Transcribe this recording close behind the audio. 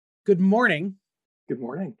Good morning. Good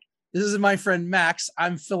morning. This is my friend Max.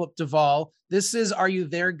 I'm Philip Duvall. This is Are You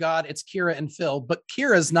There, God? It's Kira and Phil, but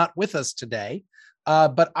Kira's not with us today.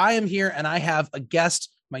 But I am here and I have a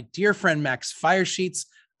guest, my dear friend Max Firesheets.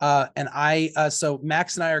 So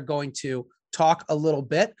Max and I are going to talk a little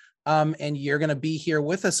bit, and you're going to be here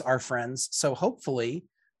with us, our friends. So hopefully,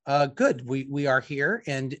 good. We are here,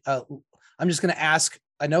 and I'm just going to ask.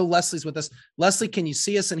 I know Leslie's with us. Leslie, can you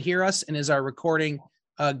see us and hear us? And is our recording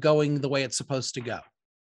going the way it's supposed to go?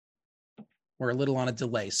 We're a little on a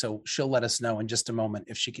delay, so she'll let us know in just a moment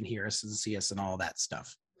if she can hear us and see us and all that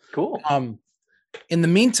stuff. Cool. In the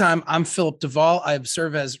meantime, I'm Philip Duvall. I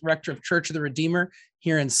serve as rector of Church of the Redeemer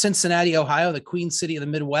here in Cincinnati, Ohio, the Queen City of the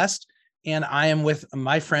Midwest. And I am with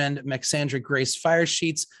my friend, Maxandra Grace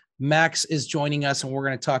Firesheets. Max is joining us, and we're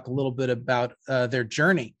going to talk a little bit about their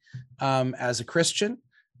journey as a Christian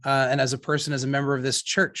and as a person, as a member of this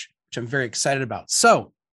church, which I'm very excited about.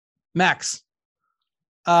 So, Max,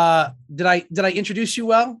 did I introduce you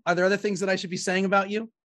well? Are there other things that I should be saying about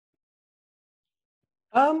you?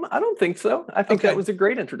 I don't think so. I think that was a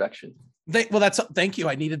great introduction. Thank you.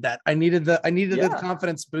 I needed that. I needed the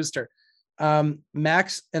confidence booster.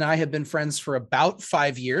 Max and I have been friends for about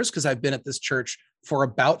 5 years because I've been at this church for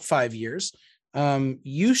about 5 years.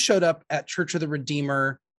 You showed up at Church of the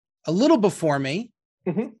Redeemer a little before me.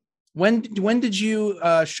 Mm-hmm. When did you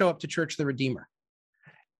show up to Church of the Redeemer?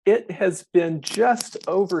 It has been just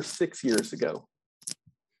over 6 years ago.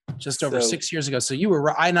 Just over 6 years ago. So you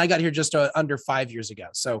were, and I got here just under 5 years ago.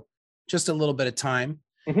 So just a little bit of time.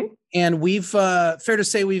 Mm-hmm. And we've, fair to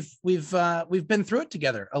say, we've been through it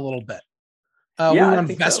together a little bit. We were on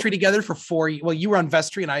vestry together for 4 years. Well, you were on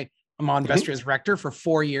vestry and I'm on vestry as rector for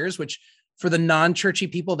 4 years, which for the non-churchy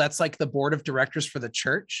people, that's like the board of directors for the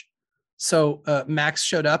church. So Max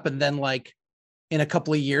showed up, and then like in a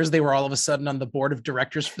couple of years, they were all of a sudden on the board of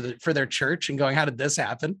directors for their church and going, how did this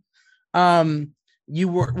happen? You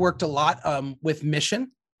worked a lot with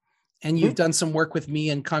mission, and you've done some work with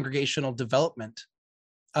me in congregational development.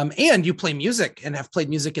 And you play music and have played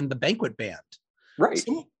music in the banquet band. Right.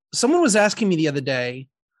 Someone was asking me the other day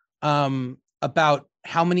about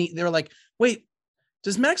how many, they were like, wait,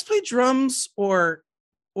 does Max play drums or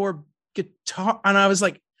guitar? And I was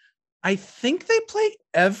like, I think they play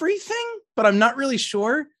everything, but I'm not really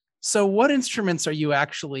sure. So what instruments are you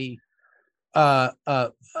actually,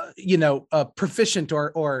 proficient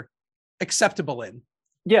or acceptable in?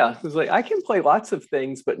 Yeah. It was like, I can play lots of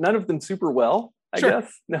things, but none of them super well, I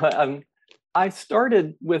guess. No, I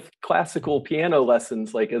started with classical piano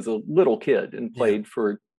lessons, like as a little kid, and played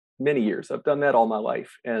for many years. I've done that all my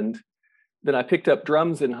life. And then I picked up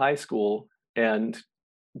drums in high school, and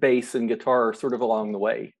bass and guitar sort of along the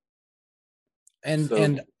way.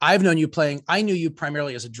 And I've known you playing. I knew you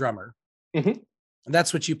primarily as a drummer. Mm-hmm. And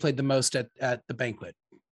that's what you played the most at the banquet.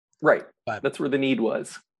 Right. But that's where the need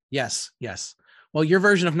was. Yes. Well, your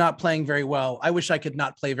version of not playing very well, I wish I could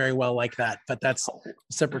not play very well like that, but that's a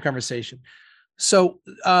separate conversation. So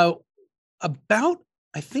about,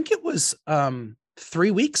 I think it was 3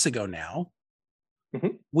 weeks ago now,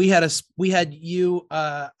 we had a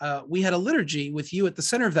liturgy with you at the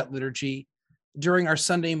center of that liturgy during our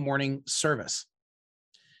Sunday morning service.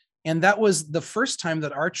 And that was the first time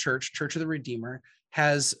that our church, Church of the Redeemer,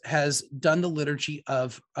 has done the liturgy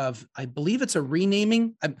of I believe it's a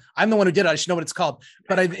renaming. I'm the one who did it. I should know what it's called,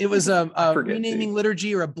 but it was a renaming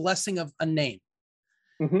liturgy or a blessing of a name.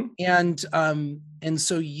 Mm-hmm. And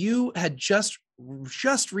so you had just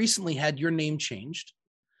recently had your name changed.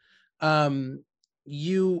 I'm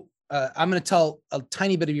going to tell a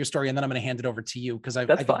tiny bit of your story, and then I'm going to hand it over to you because I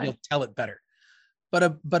think you'll tell it better. But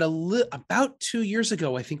about 2 years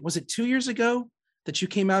ago, I think, was it 2 years ago that you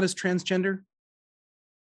came out as transgender?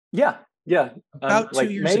 Yeah. About 2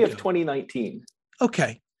 years May ago. Of 2019.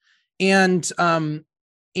 Okay. And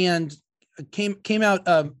came out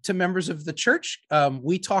to members of the church.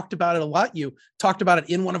 We talked about it a lot. You talked about it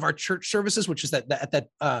in one of our church services, which is that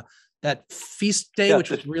feast day,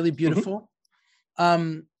 which was really beautiful.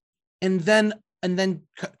 And then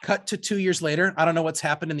cut to 2 years later. I don't know what's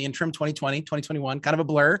happened in the interim, 2020, 2021, kind of a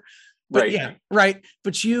blur. But right. Yeah, right.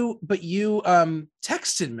 But you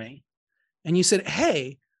texted me and you said,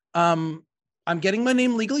 hey, I'm getting my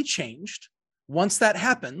name legally changed. Once that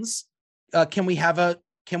happens, can we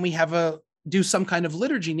do some kind of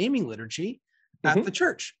liturgy, naming liturgy at the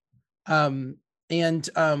church? So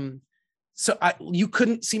you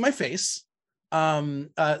couldn't see my face.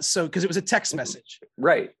 So because it was a text message,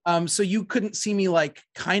 right? So you couldn't see me like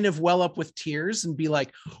kind of well up with tears and be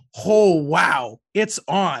like, oh wow, it's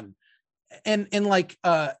on. And I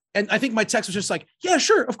think my text was just like, yeah,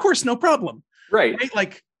 sure, of course, no problem. Right.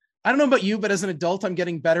 Like I don't know about you, but as an adult, I'm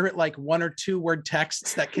getting better at like 1 or 2 word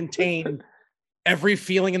texts that contain every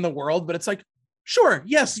feeling in the world. But it's like, sure,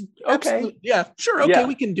 yes, Okay. absolutely, yeah, sure, okay,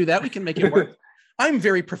 we can do that. We can make it work. I'm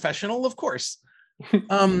very professional, of course.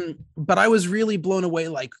 But I was really blown away,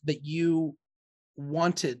 like that you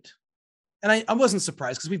wanted, and I wasn't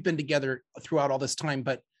surprised because we've been together throughout all this time,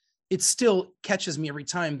 but it still catches me every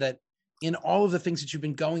time that in all of the things that you've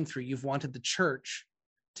been going through, you've wanted the church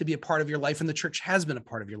to be a part of your life, and the church has been a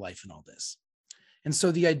part of your life in all this. And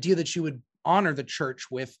so the idea that you would honor the church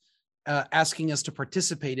with asking us to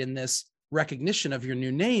participate in this recognition of your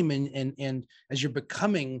new name and as you're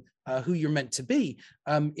becoming who you're meant to be,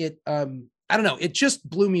 I don't know, it just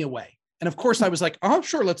blew me away. And of course I was like, oh,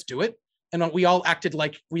 sure, let's do it. And we all acted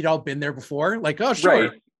like we'd all been there before, like, oh,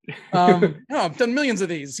 sure. Right. I've done millions of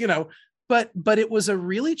these, but it was a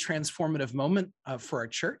really transformative moment for our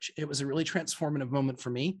church. It was a really transformative moment for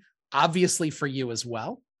me, obviously for you as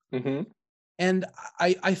well. Mm-hmm. And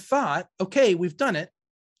I thought, okay, we've done it.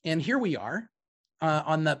 And here we are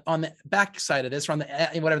on the back side of this, or on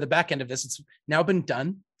the back end of this, it's now been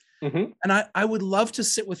done. Mm-hmm. And I would love to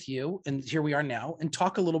sit with you, and here we are now, and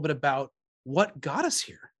talk a little bit about what got us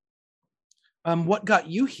here. What got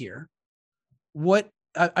you here?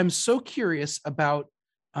 I'm so curious about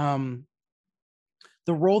the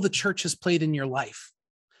role the church has played in your life.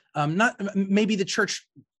 Not maybe the church,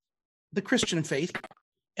 the Christian faith,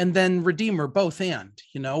 and then Redeemer, both, and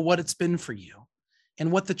what it's been for you,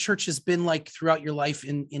 and what the church has been like throughout your life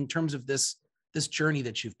in terms of this journey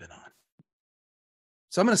that you've been on.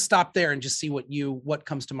 So I'm going to stop there and just see what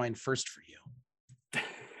comes to mind first for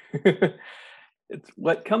you. It's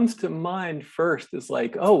what comes to mind first is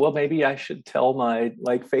like, oh, well, maybe I should tell my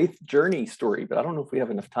like faith journey story, but I don't know if we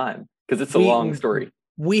have enough time because it's a long story.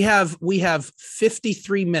 We have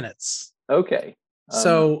 53 minutes. Okay.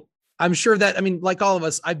 So I'm sure that, like all of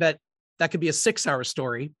us, I bet that could be a 6-hour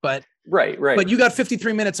story, but right. But you got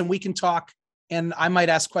 53 minutes and we can talk, and I might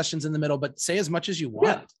ask questions in the middle, but say as much as you want.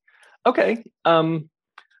 Yeah. Okay.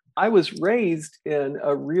 I was raised in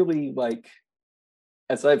a really, like,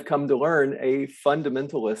 as I've come to learn, a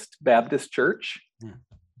fundamentalist Baptist church.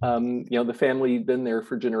 The family had been there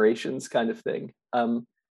for generations, kind of thing. And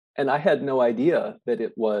I had no idea that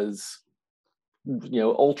it was,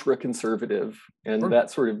 ultra conservative and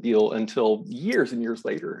that sort of deal until years and years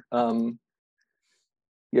later.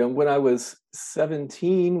 When I was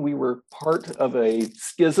 17, we were part of a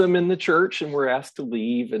schism in the church and were asked to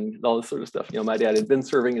leave and all this sort of stuff. My dad had been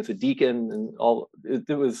serving as a deacon and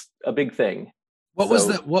it was a big thing. What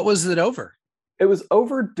was it over? It was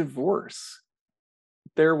over divorce.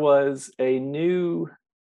 There was a new,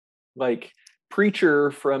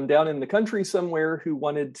 preacher from down in the country somewhere who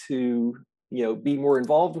wanted to, be more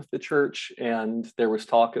involved with the church. And there was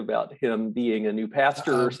talk about him being a new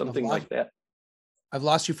pastor or something like that. I've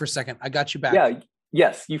lost you for a second. I got you back. Yeah.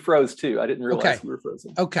 Yes, you froze too. I didn't realize you were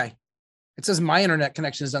frozen. Okay. It says my internet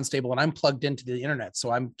connection is unstable and I'm plugged into the internet.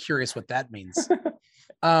 So I'm curious what that means.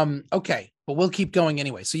 Okay, but we'll keep going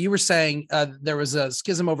anyway. So you were saying there was a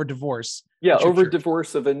schism over divorce. Yeah, over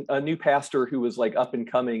divorce of a new pastor who was like up and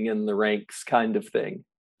coming in the ranks, kind of thing.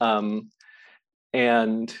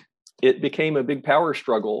 And it became a big power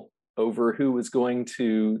struggle over who was going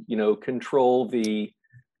to, control the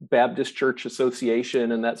Baptist Church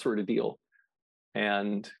Association and that sort of deal.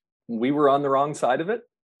 And we were on the wrong side of it.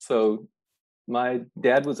 So my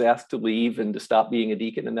dad was asked to leave and to stop being a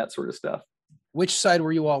deacon and that sort of stuff. Which side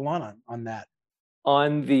were you all on that?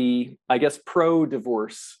 On the, I guess,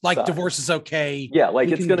 pro-divorce side. Divorce is okay. Yeah, like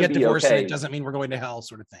it's going to be divorced okay. And it doesn't mean we're going to hell,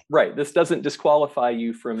 sort of thing. Right. This doesn't disqualify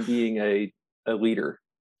you from being a leader.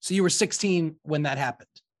 So you were 16 when that happened?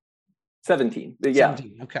 17. Yeah.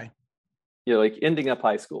 17. Okay. Ending up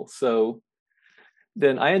high school. So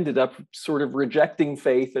then I ended up sort of rejecting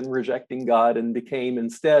faith and rejecting God and became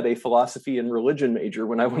instead a philosophy and religion major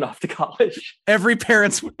when I went off to college. Every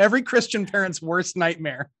Christian parent's worst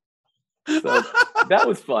nightmare. So that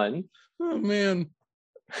was fun. Oh man.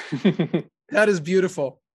 That is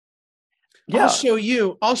beautiful. Yeah. I'll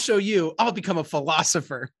show you. I'll become a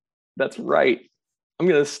philosopher. That's right. I'm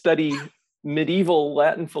going to study medieval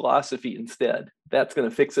Latin philosophy instead. That's going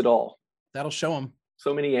to fix it all. That'll show them.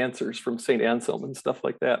 So many answers from St. Anselm and stuff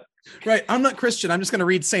like that. Right. I'm not Christian. I'm just going to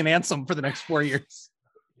read St. Anselm for the next 4 years.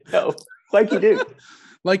 No, like you do.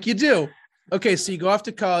 Like you do. Okay. So you go off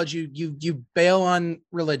to college, you bail on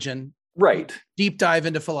religion. Right. Deep dive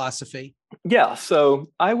into philosophy. Yeah. So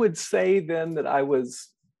I would say then that I was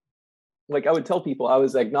I would tell people I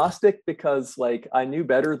was agnostic because I knew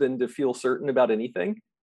better than to feel certain about anything.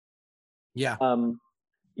 Yeah.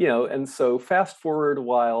 And so fast forward a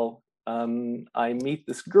while, I meet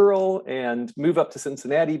this girl and move up to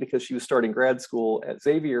Cincinnati because she was starting grad school at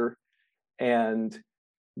Xavier. And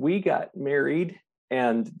we got married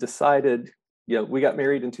and decided, we got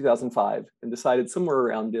married in 2005 and decided somewhere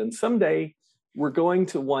around then, someday we're going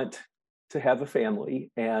to want to have a family.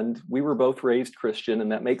 And we were both raised Christian,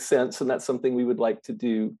 and that makes sense. And that's something we would like to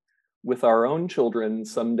do with our own children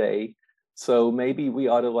someday. So maybe we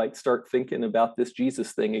ought to start thinking about this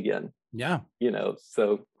Jesus thing again. Yeah.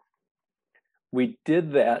 So we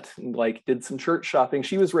did that, and did some church shopping.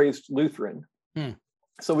 She was raised Lutheran.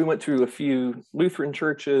 So we went to a few Lutheran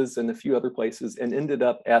churches and a few other places and ended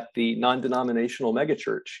up at the non-denominational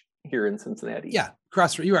megachurch here in Cincinnati. Yeah.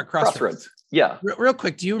 You were at Crossroads. Yeah. Real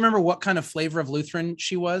quick, do you remember what kind of flavor of Lutheran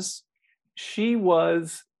she was? She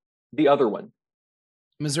was the other one.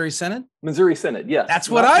 Missouri Synod? Missouri Synod, yes. That's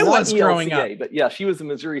what I was growing up. But yeah, she was a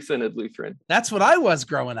Missouri Synod Lutheran. That's what I was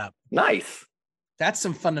growing up. Nice. That's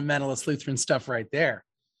some fundamentalist Lutheran stuff right there.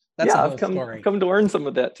 That's I've come to learn some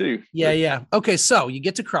of that too. Yeah. Okay, so you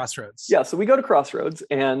get to Crossroads. Yeah, so we go to Crossroads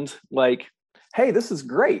and hey, this is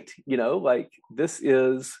great. This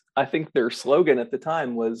is, I think their slogan at the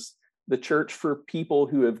time was the church for people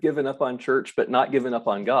who have given up on church but not given up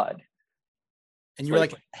on God. And you were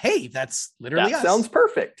like, hey, that's literally us. Sounds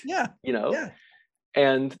perfect. Yeah. Yeah.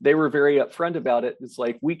 And they were very upfront about it. It's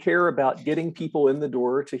we care about getting people in the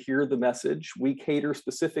door to hear the message. We cater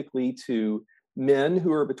specifically to men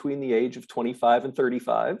who are between the age of 25 and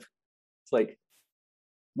 35. It's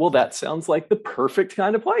well, that sounds like the perfect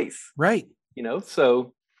kind of place. Right.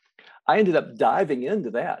 So I ended up diving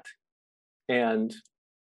into that and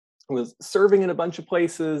was serving in a bunch of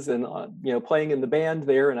places and, playing in the band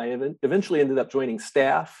there. And I eventually ended up joining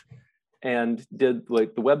staff and did the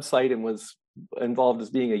website and was involved as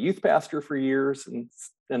being a youth pastor for years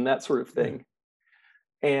and that sort of thing.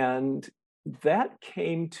 And that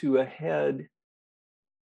came to a head.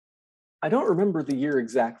 I don't remember the year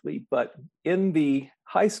exactly, but in the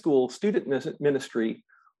high school student ministry,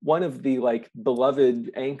 one of the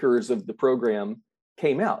beloved anchors of the program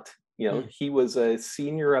came out. He was a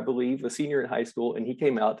senior, I believe, a senior in high school, and he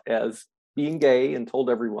came out as being gay and told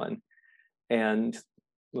everyone. And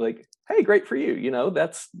hey, great for you.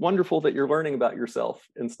 That's wonderful that you're learning about yourself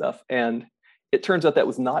and stuff. And it turns out that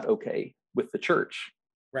was not okay with the church.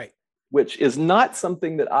 Right. Which is not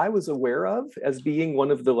something that I was aware of as being one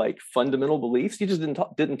of the fundamental beliefs. He just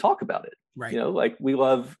didn't talk about it. Right. We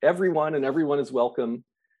love everyone and everyone is welcome.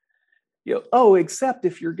 Except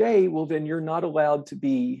if you're gay, well, then you're not allowed to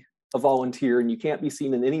be a volunteer and you can't be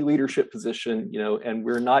seen in any leadership position, and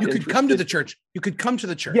we're not. You could come to the church. You could come to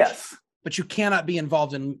the church. Yes. But you cannot be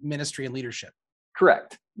involved in ministry and leadership.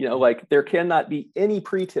 Correct. There cannot be any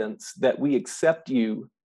pretense that we accept you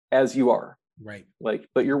as you are. Right.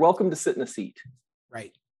 But you're welcome to sit in a seat.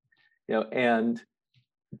 Right. And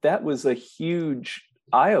that was a huge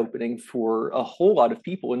eye-opening for a whole lot of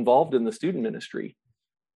people involved in the student ministry.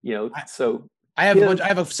 So I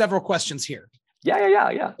have several questions here.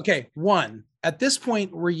 Yeah. Okay. One, at this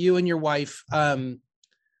point, were you and your wife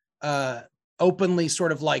openly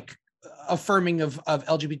sort of affirming of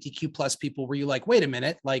LGBTQ plus people? Were you wait a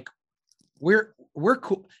minute, we're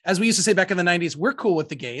cool, as we used to say back in the 90s, we're cool with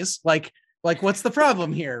the gays. What's the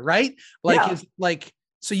problem here? Right.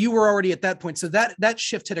 So you were already at that point. So that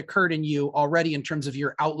shift had occurred in you already in terms of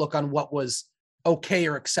your outlook on what was okay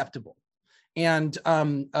or acceptable. And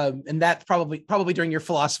that's probably during your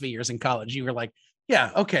philosophy years in college, you were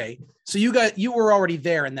yeah, okay. So you were already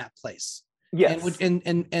there in that place. Yes.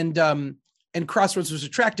 And Crossroads was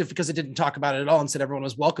attractive because it didn't talk about it at all and said everyone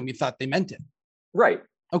was welcome. You thought they meant it. Right.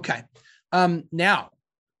 Okay. Now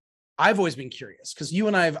I've always been curious because you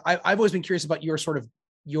and I've always been curious about your sort of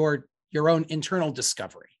your own internal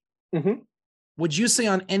discovery. Mm-hmm. Would you say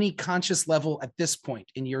on any conscious level at this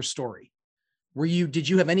point in your story, did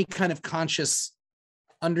you have any kind of conscious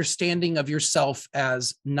understanding of yourself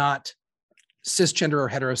as not cisgender or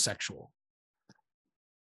heterosexual?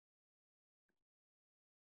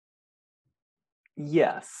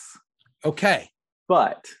 Yes. Okay.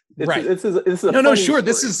 But right. This is a no, sure. Story.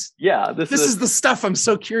 This is the stuff I'm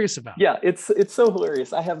so curious about. Yeah, it's so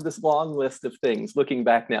hilarious. I have this long list of things. Looking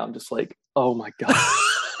back now, I'm just oh my God.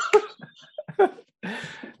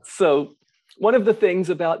 So one of the things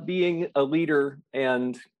about being a leader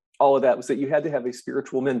and all of that was that you had to have a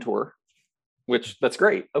spiritual mentor, which that's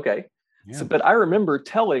great. Okay. Yeah. So, but I remember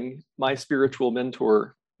telling my spiritual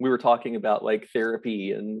mentor, we were talking about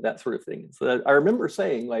therapy and that sort of thing. So I remember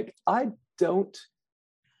saying I don't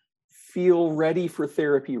feel ready for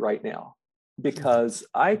therapy right now because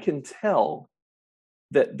I can tell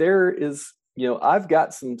that there is, I've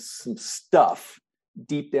got some stuff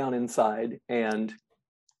deep down inside. And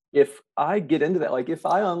if I get into that, like if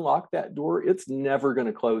I unlock that door, it's never going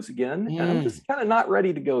to close again. And I'm just kind of not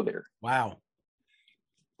ready to go there. Wow.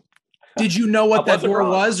 Did you know what that door wrong.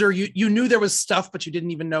 was, or you knew there was stuff, but you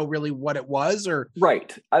didn't even know really what it was, or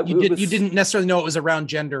right? You didn't necessarily know it was around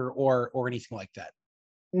gender or anything like that.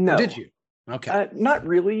 No, or did you? Okay, not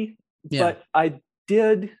really. Yeah. But I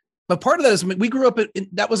did. But part of that is we grew up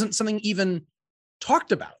that wasn't something even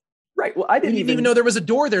talked about. Right. Well, I didn't even know there was a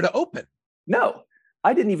door there to open. No,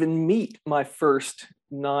 I didn't even meet my first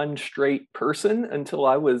non-straight person until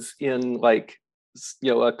I was in like,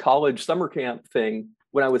 a college summer camp thing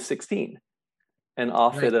when I was 16 and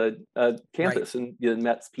off at a campus, and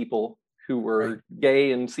met people who were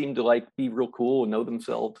gay and seemed to like be real cool and know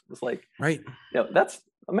themselves. It was like, that's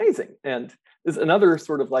amazing. And there's another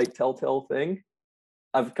sort of like telltale thing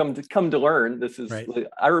I've come to learn. This is,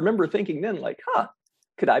 I remember thinking then like,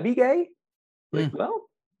 could I be gay? Like, well,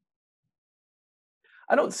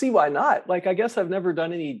 I don't see why not. Like, I guess I've never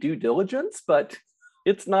done any due diligence, but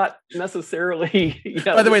it's not necessarily.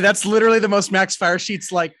 By the way, that's literally the most Max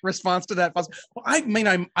Firesheets like response to that. Well, I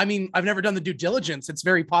mean, I've never done the due diligence. It's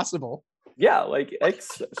very possible. Yeah, like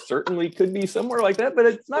X certainly could be somewhere like that, but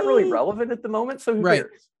it's not really relevant at the moment. So who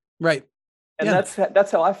cares? Right. And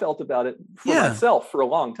that's how I felt about it for myself for a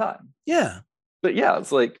long time. Yeah. But yeah,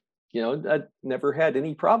 it's like, I never had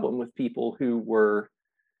any problem with people who were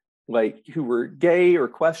gay or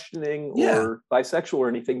questioning or bisexual or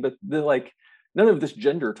anything, but they're like, none of this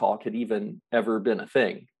gender talk had even ever been a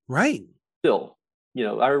thing. Right. Still,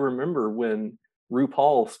 I remember when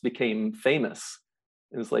RuPaul became famous,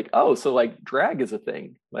 it was like, oh, so like drag is a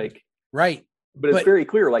thing. Like, right. But it's very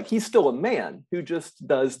clear, like he's still a man who just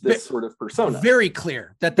does this sort of persona. Very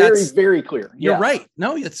clear. That's very clear. You're right.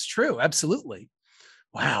 No, it's true. Absolutely.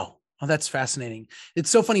 Wow. Oh, that's fascinating. It's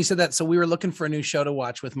so funny you said that. So we were looking for a new show to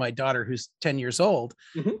watch with my daughter, who's 10 years old.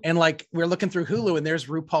 And like, we're looking through Hulu and there's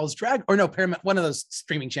RuPaul's Drag, or no, Paramount, one of those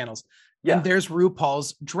streaming channels. Yeah. And there's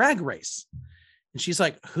RuPaul's Drag Race. And she's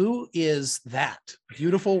like, who is that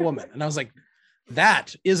beautiful woman? And I was like,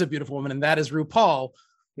 that is a beautiful woman. And that is RuPaul.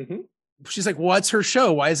 She's like, what's her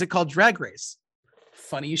show? Why is it called Drag Race?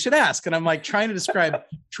 Funny you should ask. And I'm like trying to describe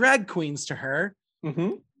drag queens to her.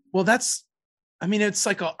 Well, it's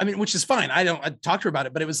like, which is fine. I talked to her about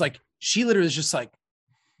it, but it was like, she literally was just like,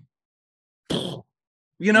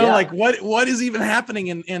 like what is even happening?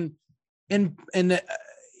 And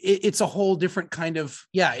it's a whole different kind of,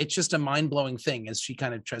 it's just a mind blowing thing as she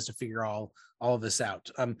kind of tries to figure all of this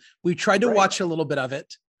out. We tried to watch a little bit of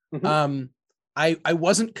it. I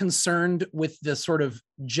wasn't concerned with the sort of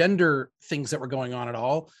gender things that were going on at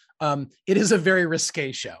all. It is a very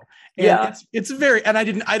risque show. And it's very, and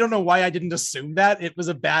I don't know why I didn't assume that. It was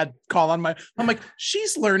a bad call I'm like,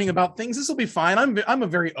 she's learning about things. This will be fine. I'm a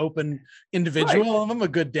very open individual. I'm a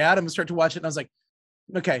good dad. I'm gonna start to watch it. And I was like,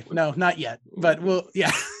 okay, no, not yet, but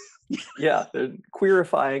they're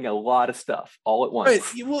queerifying a lot of stuff all at once.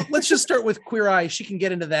 Right. Well, let's just start with Queer Eye. She can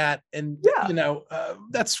get into that, and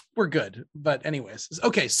we're good. But anyways,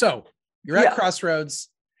 okay. So you're at Crossroads.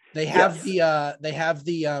 They have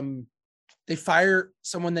they fire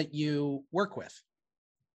someone that you work with.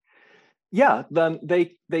 Yeah,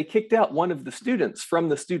 they kicked out one of the students from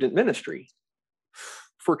the student ministry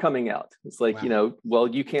for coming out. It's like, well,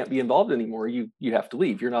 you can't be involved anymore. You have to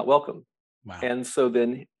leave. You're not welcome. Wow. And so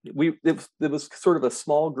then it was sort of a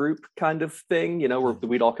small group kind of thing, where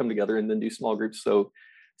we'd all come together and then do small groups. So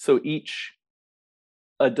each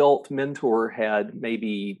adult mentor had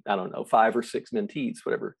maybe, I don't know, 5 or 6 mentees,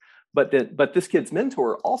 whatever. But this kid's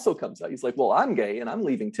mentor also comes out. He's like, well, I'm gay and I'm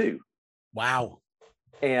leaving too. Wow.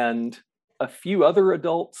 And a few other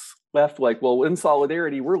adults left, like, well, in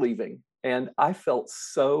solidarity, we're leaving. And I felt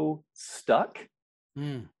so stuck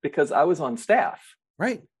because I was on staff.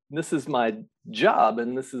 Right. This is my job,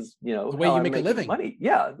 and this is, the way you make a living. Money.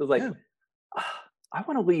 Yeah. It was like, I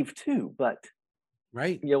want to leave too, but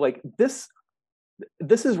like this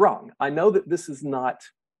is wrong. I know that this is not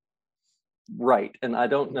right, and I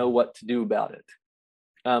don't know what to do about it.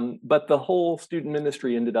 But the whole student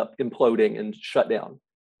ministry ended up imploding and shut down.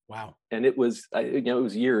 Wow. And it was, it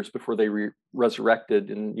was years before they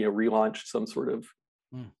resurrected and, relaunched some sort of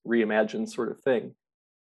reimagined sort of thing.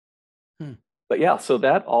 But yeah, so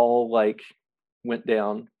that all like went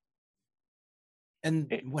down. And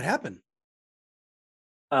what happened?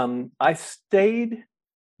 I stayed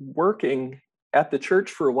working at the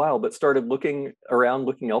church for a while, but started looking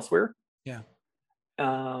elsewhere. Yeah.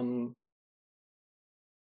 Now,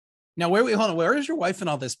 hold on. Where is your wife in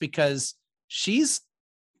all this? Because she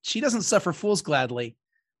doesn't suffer fools gladly.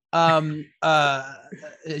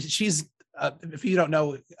 She's if you don't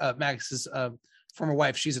know, Max's former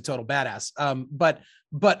wife, she's a total badass. But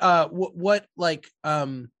what like,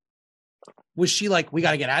 was she like, we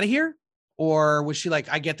got to get out of here? Or was she like,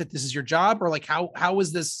 I get that this is your job? Or like, how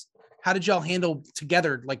was this, how did y'all handle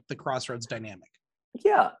together, like the Crossroads dynamic?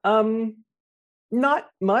 Yeah. Not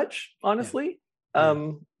much, honestly.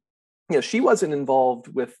 Yeah. She wasn't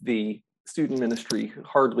involved with the student ministry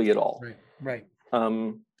hardly at all. Right.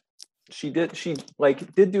 She did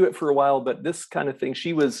do it for a while, but this kind of thing,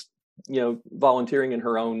 she was, volunteering in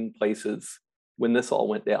her own places when this all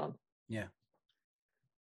went down.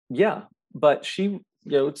 Yeah. But she,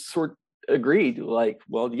 sort of agreed, like,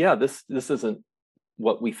 well, yeah, this isn't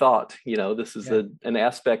what we thought. This is an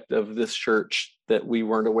aspect of this church that we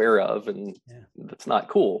weren't aware of, and that's not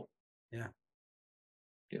cool.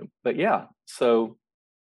 But so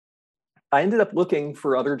I ended up looking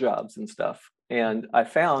for other jobs and stuff, and I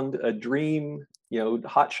found a dream,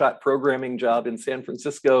 hotshot programming job in San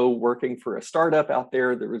Francisco, working for a startup out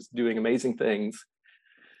there that was doing amazing things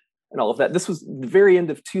and all of that. This was the very end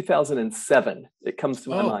of 2007. It comes to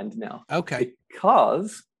my mind now. Okay.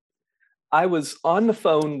 Because I was on the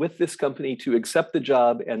phone with this company to accept the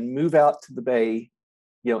job and move out to the Bay,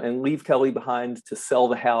 and leave Kelly behind to sell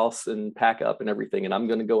the house and pack up and everything. And I'm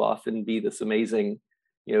going to go off and be this amazing,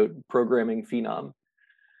 programming phenom.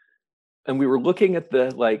 And we were looking at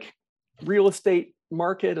the real estate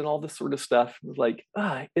market and all this sort of stuff. It was like,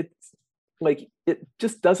 it's like, it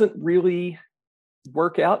just doesn't really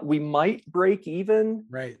work out. We might break even.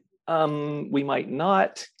 Right. We might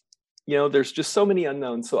not. There's just so many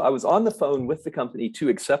unknowns. So I was on the phone with the company to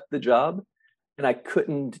accept the job, and I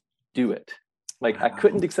couldn't do it. I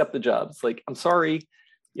couldn't accept the job. It's like, I'm sorry,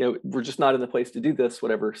 we're just not in the place to do this,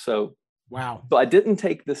 whatever. So, wow. So I didn't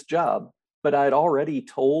take this job, but I had already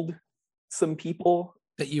told some people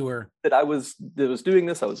that I was doing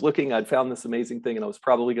this. I was looking, I'd found this amazing thing, and I was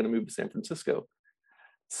probably going to move to San Francisco.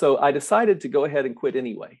 So I decided to go ahead and quit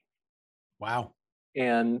anyway. Wow.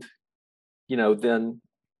 And, then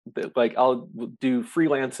I'll do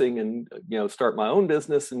freelancing and, start my own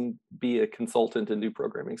business and be a consultant and do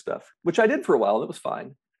programming stuff, which I did for a while. It was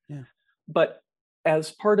fine. Yeah. But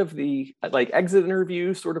as part of the exit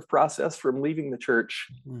interview sort of process from leaving the church,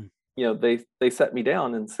 they set me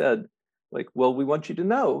down and said, well, we want you to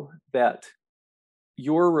know that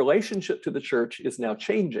your relationship to the church is now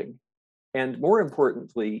changing. And more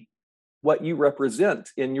importantly, what you represent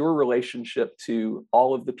in your relationship to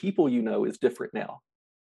all of the people is different now.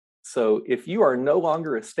 So if you are no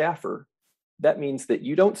longer a staffer, that means that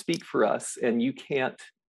you don't speak for us and you can't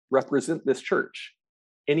represent this church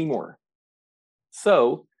anymore.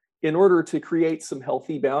 So in order to create some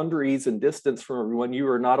healthy boundaries and distance from everyone, you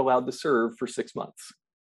are not allowed to serve for 6 months.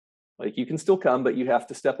 You can still come, but you have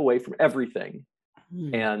to step away from everything.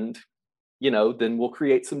 And then we'll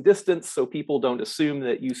create some distance so people don't assume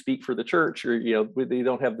that you speak for the church, or, they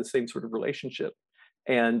don't have the same sort of relationship.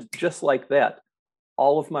 And just like that,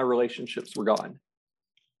 all of my relationships were gone.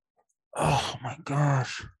 Oh my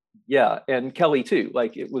gosh. Yeah. And Kelly too.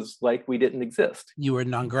 It was like we didn't exist. You were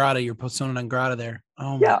non grata, you're persona non grata there.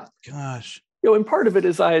 Oh my gosh. And part of it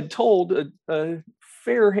is I had told a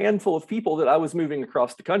fair handful of people that I was moving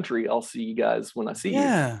across the country. I'll see you guys when I see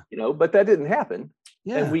you. But that didn't happen.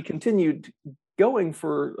 Yeah. And we continued going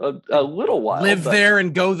for a little while. Live there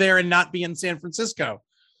and go there and not be in San Francisco.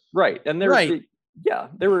 Right. And there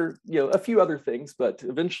were, a few other things, but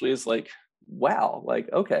eventually it's like, wow,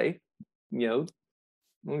 okay, let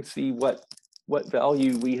me see what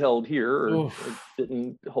value we held here or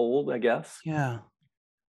didn't hold, I guess. Yeah.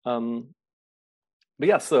 But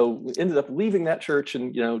yeah, so we ended up leaving that church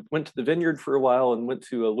and, went to the Vineyard for a while and went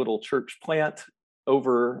to a little church plant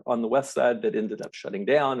over on the west side that ended up shutting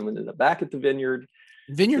down, and we ended up back at the Vineyard.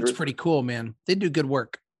 Vineyard's pretty cool, man. They do good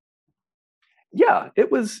work. Yeah,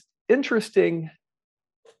 it was interesting.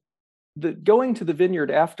 Going to the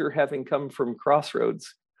Vineyard after having come from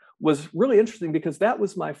Crossroads was really interesting because that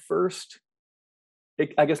was my first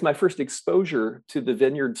exposure to the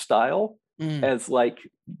Vineyard style as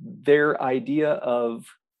their idea of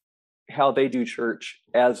how they do church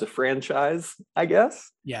as a franchise, I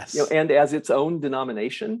guess. Yes. And as its own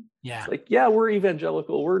denomination. Yeah. We're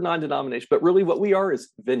evangelical, we're non-denomination, but really what we are is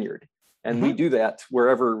Vineyard. And we do that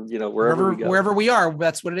wherever we go. Wherever we are,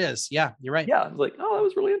 that's what it is. Yeah, you're right. Yeah. That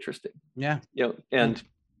was really interesting. Yeah. And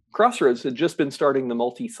Crossroads had just been starting the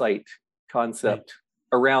multi-site concept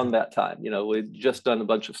around that time. We'd just done a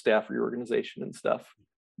bunch of staff reorganization and stuff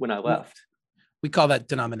when I left. We call that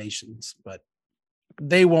denominations, but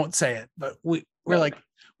they won't say it, but we're like,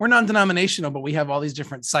 we're non-denominational, but we have all these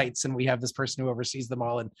different sites and we have this person who oversees them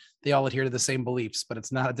all and they all adhere to the same beliefs, but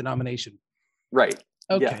it's not a denomination. Right.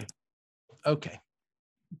 Okay. Yeah. Okay.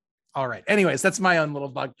 All right. Anyways, that's my own little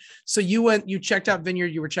bug. So you checked out Vineyard,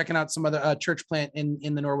 you were checking out some other church plant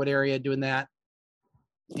in the Norwood area doing that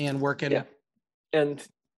and working. Yeah. And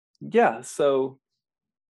yeah, so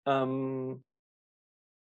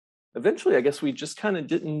eventually I guess we just kind of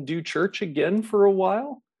didn't do church again for a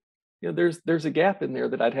while. You know, there's a gap in there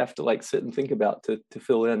that I'd have to like sit and think about to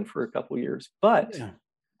fill in for a couple years. But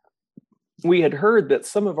we had heard that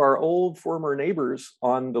some of our old former neighbors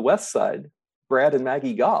on the west side, Brad and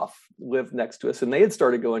Maggie Goff, lived next to us, and they had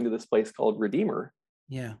started going to this place called Redeemer.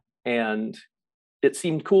 Yeah. And it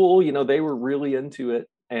seemed cool. You know, they were really into it,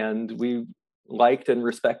 and we liked and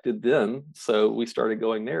respected them. So we started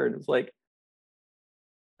going there, and it was like,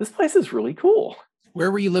 this place is really cool. Where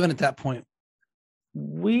were you living at that point?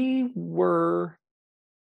 We were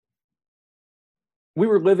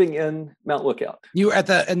living in Mount Lookout. You were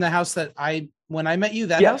in the house that when I met you,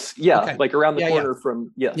 that yes, house? Yeah, okay. Like around the corner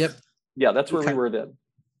from yes. Yep. Yeah, that's where we were then.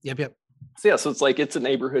 Yep. So yeah, so it's like it's a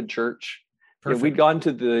neighborhood church. You know, we'd gone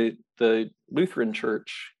to the Lutheran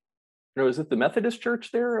church. You know, is it the Methodist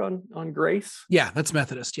church there on Grace? Yeah, that's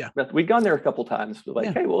Methodist. Yeah. We'd gone there a couple times. But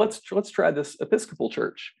like, hey, well, let's try this Episcopal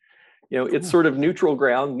church. You know, it's sort of neutral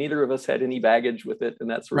ground. Neither of us had any baggage with it and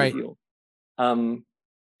that sort of deal.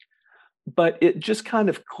 But it just kind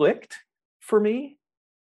of clicked for me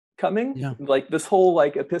coming. Yeah. Like this whole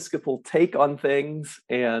like Episcopal take on things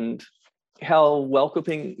and how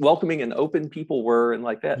welcoming and open people were and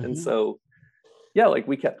like that. Mm-hmm. And so, yeah, like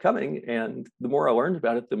we kept coming, and the more I learned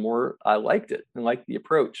about it, the more I liked it and liked the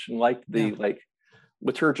approach and liked the like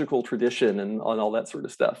liturgical tradition and on all that sort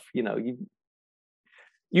of stuff. You know,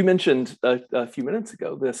 you mentioned a few minutes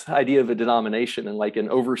ago this idea of a denomination and like an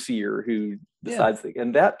overseer who decides things,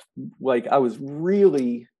 and that like I was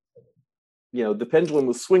really, you know, the pendulum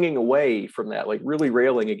was swinging away from that, like really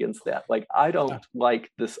railing against that. Like I don't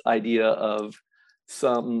like this idea of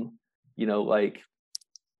some, you know, like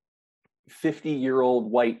 50-year-old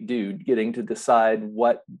white dude getting to decide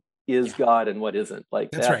what is God and what isn't.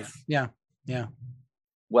 Like that's right. Yeah.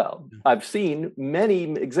 Well, I've seen many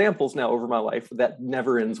examples now over my life that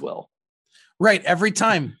never ends well. Right. Every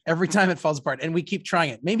time it falls apart, and we keep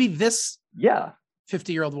trying it. Maybe this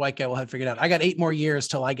 50-year-old white guy will have figured out. I got 8 more years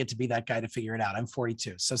till I get to be that guy to figure it out. I'm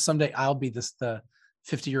 42. So someday I'll be the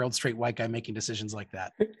 50-year-old straight white guy making decisions like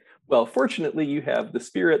that. Well, fortunately you have the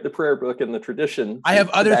Spirit, the prayer book, and the tradition. I have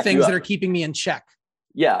other things that are keeping me in check.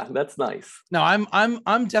 Yeah, that's nice. No,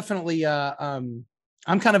 I'm definitely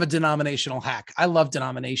I'm kind of a denominational hack. I love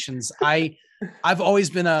denominations. I've always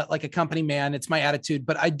been a company man. It's my attitude,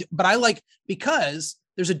 but I like, because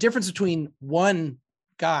there's a difference between one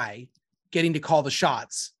guy getting to call the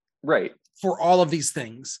shots, right, for all of these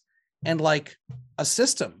things, and like a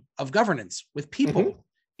system of governance with people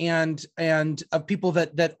and of people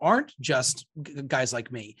that aren't just guys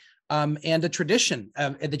like me. And a tradition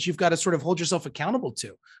that you've got to sort of hold yourself accountable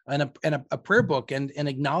to, and a prayer book and an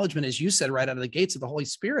acknowledgement, as you said, right out of the gates of the Holy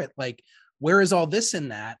Spirit. Like, where is all this in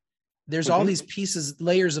that? There's all these pieces,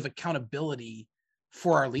 layers of accountability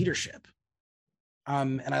for our leadership.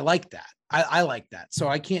 And I like that. I like that. So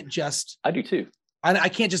I can't just, I do too. I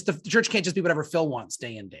can't just, the church can't just be whatever Phil wants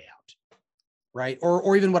day in, day out. Right.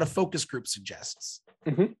 Or even what a focus group suggests.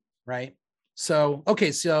 Right. So,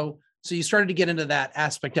 okay. So you started to get into that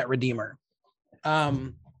aspect at Redeemer.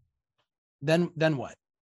 Then what?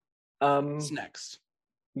 What's next?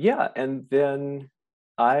 Yeah. And then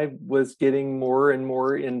I was getting more and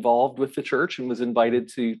more involved with the church and was invited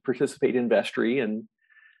to participate in vestry, and,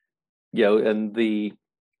 you know, and the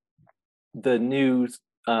new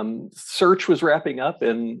search was wrapping up,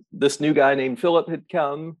 and this new guy named Philip had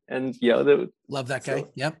come, and, you know, love that guy.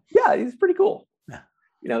 Yep. Yeah. He's pretty cool. Yeah.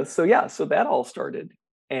 You know, so that all started.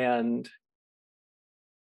 And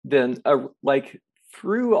then like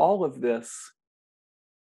through all of this,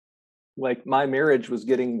 like my marriage was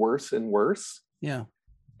getting worse and worse. Yeah.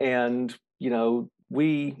 And, you know,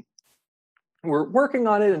 we were working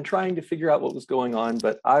on it and trying to figure out what was going on,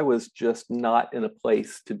 but I was just not in a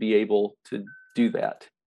place to be able to do that,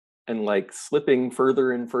 and like slipping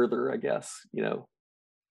further and further, I guess, you know.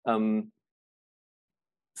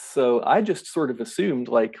 So I just sort of assumed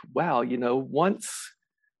like, wow, you know, once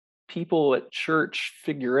people at church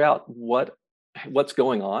figure out what's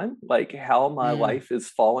going on, like how my life is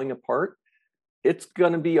falling apart, it's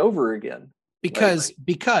going to be over again. Because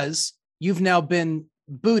you've now been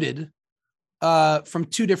booted from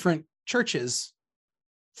 2 different churches,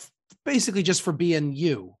 basically just for being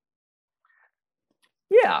you.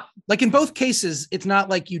 Yeah. Like in both cases, it's not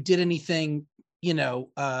like you did anything, you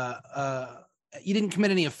didn't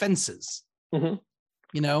commit any offenses, in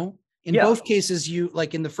both cases,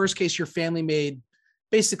 like in the first case, your family made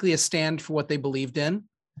basically a stand for what they believed in.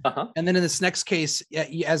 And then in this next case,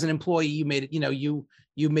 as an employee, you made it,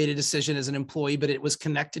 you made a decision as an employee, but it was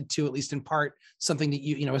connected to, at least in part, something that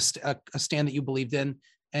a stand that you believed in,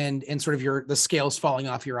 and sort of the scales falling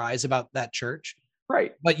off your eyes about that church.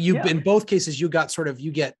 Right. But in both cases, you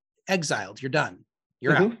get exiled. You're done.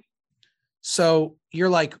 You're out. So you're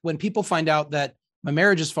like, when people find out that my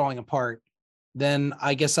marriage is falling apart, then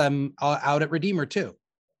I guess I'm out at Redeemer too.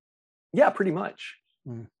 Yeah, pretty much.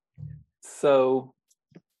 So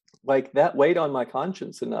like that weighed on my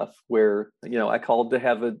conscience enough where, I called to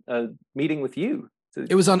have a meeting with you.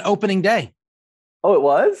 It was on opening day. Oh, it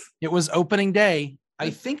was? It was opening day. I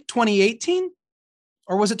think 2018,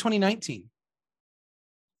 or was it 2019?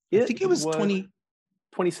 I think it was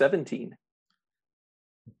 2017.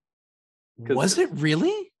 Was it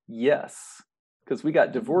really? Yes, because we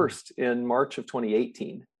got divorced in March of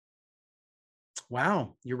 2018.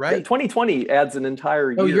 Wow, you're right. Yeah, 2020 adds an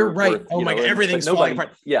entire year. Oh, you're right. Worth, oh my God, everything's falling apart.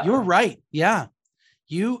 Yeah, you're right. Yeah,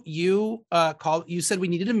 you called. You said we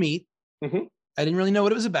needed to meet. I didn't really know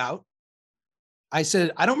what it was about. I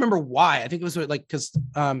said I don't remember why. I think it was like because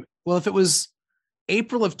if it was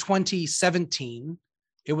April of 2017,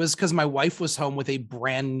 it was because my wife was home with a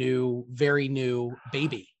brand new, very new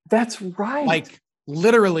baby. That's right. Like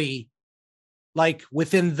literally, like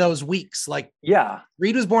within those weeks. Like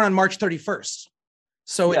Reed was born on March 31st.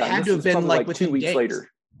 So it had to have been like within 2 weeks days. later.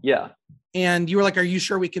 Yeah. And you were like, are you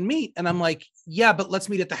sure we can meet? And I'm like, yeah, but let's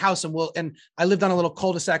meet at the house. And I lived on a little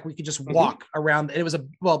cul-de-sac where you could just walk around. And it was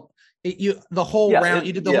the whole round,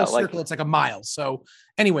 you did the whole circle. It's like a mile. So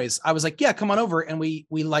anyways, I was like, yeah, come on over. And we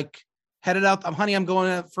like headed out. Honey, I'm going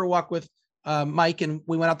out for a walk with Mike. And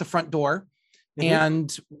we went out the front door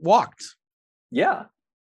and walked. Yeah.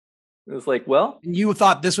 It was like, well, you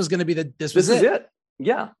thought this was going to be this is it.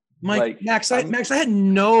 Yeah. Mike, Max, I had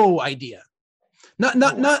no idea. Not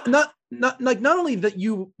only that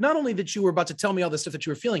you were about to tell me all the stuff that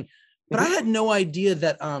you were feeling, but I had no idea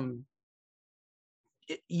that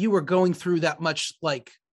you were going through that much.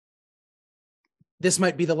 Like this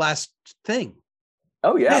might be the last thing.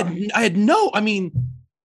 Oh yeah, I had no. I mean,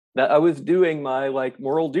 that I was doing my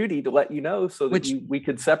moral duty to let you know so that we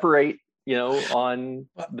could separate, on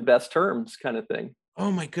the best terms, kind of thing. Oh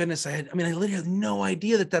my goodness. I literally had no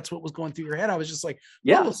idea that that's what was going through your head. I was just like,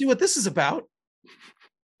 well, we'll see what this is about.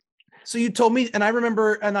 So you told me, and I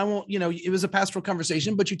remember, and I won't, it was a pastoral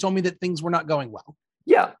conversation, but you told me that things were not going well.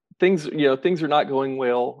 Yeah. Things are not going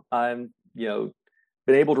well. I'm, been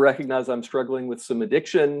able to recognize I'm struggling with some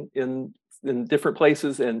addiction in different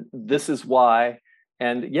places. And this is why.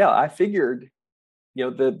 And I figured,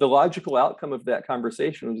 the logical outcome of that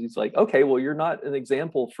conversation was he's like, okay, well, you're not an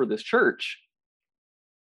example for this church.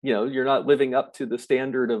 You're not living up to the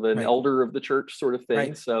standard of an elder of the church sort of thing.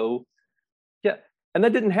 Right. So, and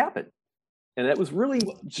that didn't happen. And it was really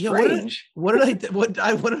strange. What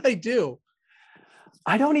did I do?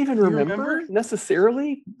 I don't even remember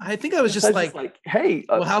necessarily. I think I was just like, hey,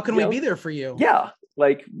 well, how can we be there for you? Yeah.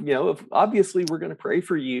 Obviously we're going to pray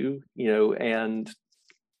for you, and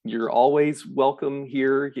you're always welcome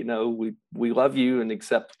here. We love you and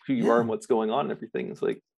accept who you are and what's going on and everything. It's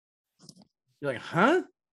like, you're like, huh?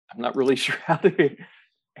 I'm not really sure how to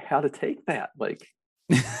take that.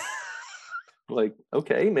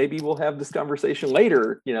 Okay, maybe we'll have this conversation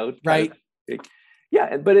later, right.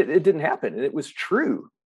 But it didn't happen. And it was true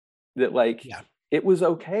that it was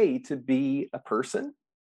okay to be a person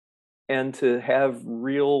and to have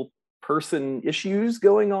real person issues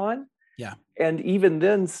going on. Yeah. And even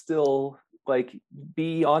then still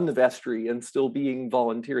be on the vestry and still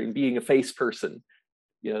volunteering, being a face person.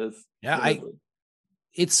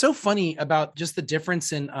 It's so funny about just the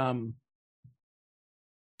difference in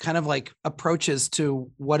kind of approaches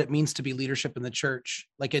to what it means to be leadership in the church,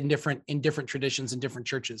 in different traditions in different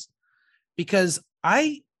churches, because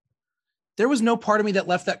there was no part of me that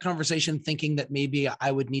left that conversation thinking that maybe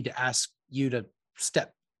I would need to ask you to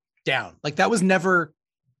step down. That was never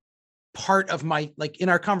part of my, in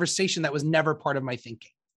our conversation, that was never part of my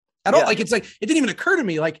thinking at all. It didn't even occur to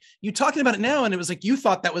me, you talking about it now. And it was you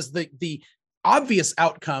thought that was the obvious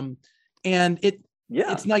outcome. And it's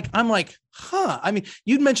I'm like, huh. I mean,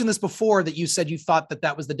 you'd mentioned this before, that you said you thought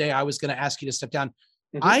that was the day I was going to ask you to step down.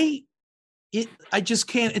 I just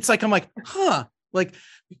can't, I'm like, huh.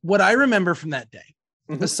 What I remember from that day,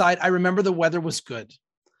 aside, I remember the weather was good.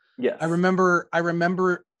 Yes. I remember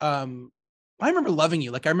loving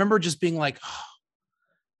you. I remember just being like, oh,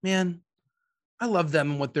 man, I love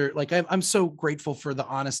them and what they're like. I'm so grateful for the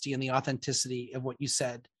honesty and the authenticity of what you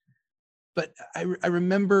said. But I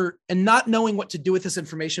remember, and not knowing what to do with this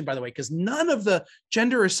information, by the way, because none of the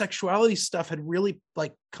gender or sexuality stuff had really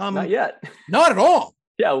like come. Not yet. Not at all.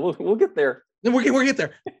 Yeah, we'll get there. Then we'll get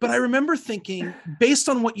there. But I remember thinking, based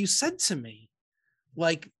on what you said to me,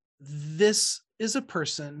 like, this is a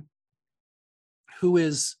person who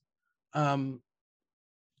is hiding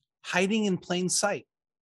in plain sight.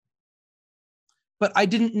 But I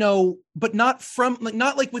didn't know, but not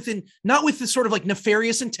with this sort of like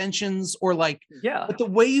nefarious intentions or like, yeah. But the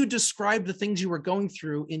way you described the things you were going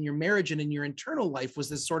through in your marriage and in your internal life was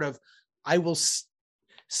this sort of, I will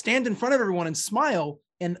stand in front of everyone and smile,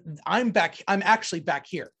 and I'm actually back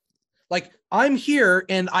here. Like, I'm here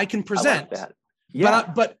and I can present. I like that.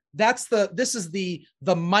 Yeah. But this is the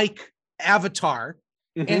Mike avatar.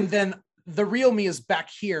 Mm-hmm. And then the real me is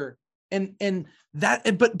back here. And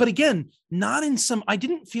that, but again, not in some, I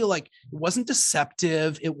didn't feel like it wasn't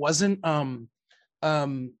deceptive. It wasn't,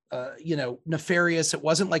 nefarious. It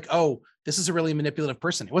wasn't like, oh, this is a really manipulative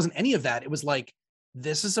person. It wasn't any of that. It was like,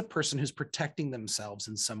 this is a person who's protecting themselves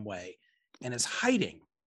in some way and is hiding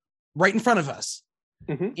right in front of us.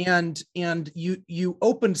 Mm-hmm. And you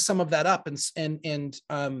opened some of that up, and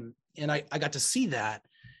I got to see that,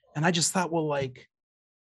 and I just thought, well, like,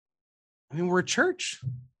 I mean, we're a church.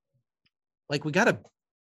 Like, we gotta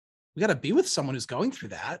be with someone who's going through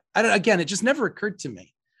that. Again, it just never occurred to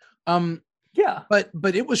me. Yeah.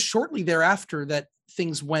 But it was shortly thereafter that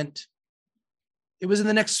things went. It was in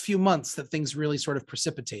the next few months that things really sort of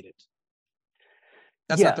precipitated.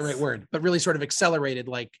 That's not the right word, but really sort of accelerated,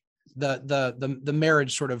 like the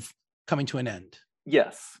marriage sort of coming to an end.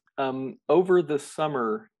 Yes. Over the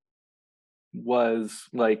summer was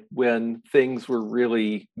like when things were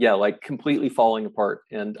really, like completely falling apart,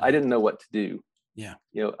 and I didn't know what to do. Yeah.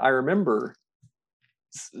 I remember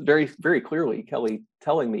very, very clearly Kelly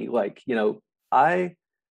telling me, like, I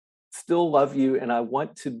still love you and I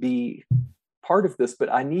want to be part of this,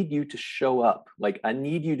 but I need you to show up. Like, I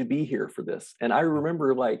need you to be here for this. And I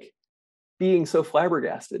remember like being so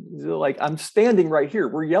flabbergasted. Like, I'm standing right here.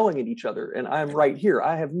 We're yelling at each other and I'm right here.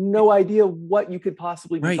 I have no idea what you could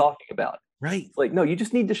possibly be talking about. Right. It's like, no, you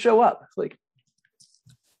just need to show up. It's like,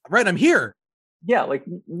 right, I'm here. Yeah, like,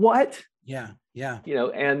 what? Yeah.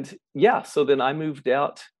 And so then I moved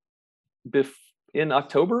out in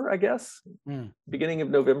October, I guess, beginning of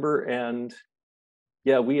November. And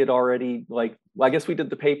we had already, like, I guess we did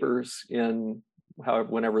the papers in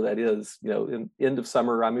whenever that is, in end of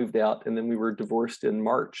summer, I moved out, and then we were divorced in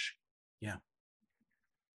March. Yeah.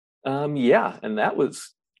 And that was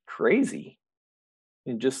crazy.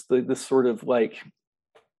 And just this sort of like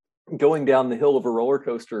going down the hill of a roller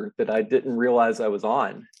coaster that I didn't realize I was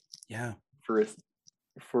on. Yeah.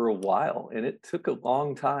 For a while. And it took a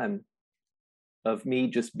long time of me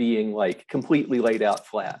just being like completely laid out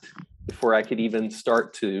flat before I could even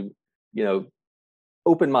start to,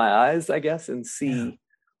 open my eyes, I guess, and see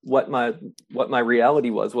what my reality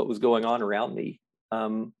was, what was going on around me.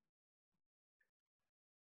 But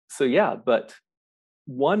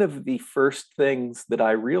one of the first things that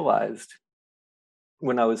I realized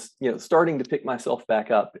when I was, starting to pick myself back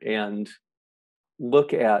up and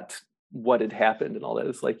look at what had happened and all that,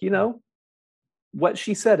 is like, what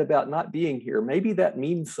she said about not being here, maybe that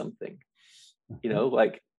means something.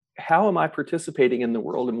 Like, how am I participating in the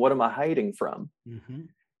world and what am I hiding from? Mm-hmm.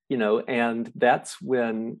 And that's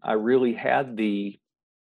when I really had the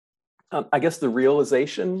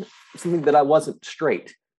realization, something that I wasn't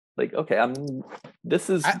straight. Like, okay,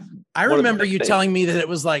 I remember you telling me that it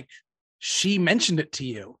was like, she mentioned it to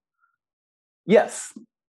you. Yes.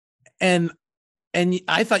 And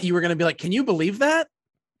I thought you were going to be like, can you believe that?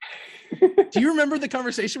 Do you remember the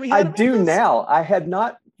conversation we had? I do this? Now. I had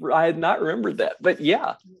not remembered that, but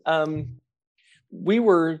we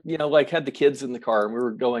were, like, had the kids in the car and we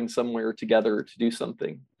were going somewhere together to do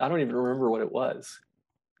something. I don't even remember what it was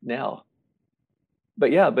now,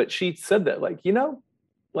 but she said that, like,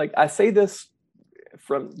 like, I say this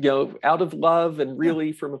from, out of love and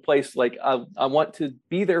really from a place like, I want to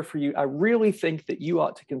be there for you. I really think that you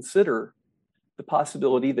ought to consider the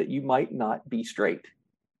possibility that you might not be straight.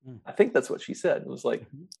 I think that's what she said. It was like,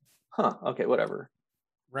 okay, whatever.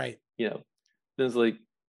 Right. It was like,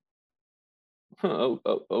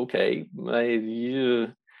 okay.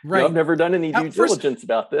 Right. I've never done any due diligence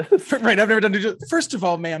about this. Right. I've never done due diligence. First of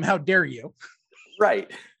all, ma'am, how dare you? Right.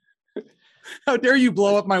 How dare you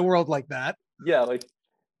blow up my world like that? Yeah. Like,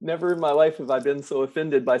 never in my life have I been so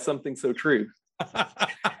offended by something so true.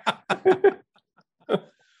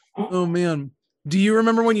 Oh, man. Do you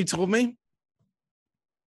remember when you told me?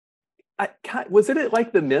 Was it at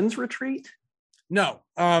like the men's retreat? No,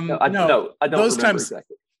 No, I don't those remember times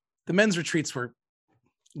exactly. the men's retreats were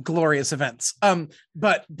glorious events.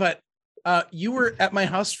 But you were at my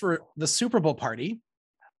house for the Super Bowl party.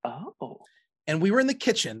 Oh. And we were in the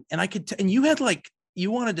kitchen, and and you had like,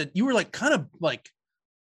 you were like kind of like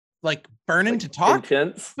burning to talk.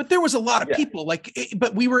 Intense. But there was a lot of people,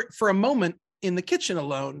 but we were for a moment in the kitchen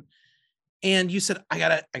alone, and you said, I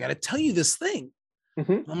gotta tell you this thing.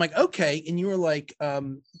 I'm like, okay. And you were like,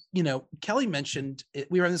 Kelly mentioned it.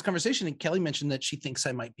 We were in this conversation, and Kelly mentioned that she thinks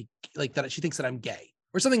I might be like that. She thinks that I'm gay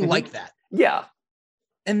or something like that. Yeah.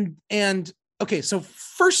 And okay. So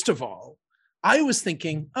first of all, I was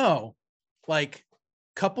thinking, oh, like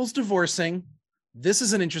couples divorcing. This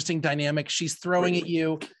is an interesting dynamic she's throwing at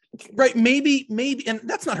you. Right. Maybe. And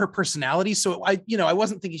that's not her personality. So I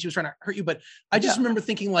wasn't thinking she was trying to hurt you, but I just remember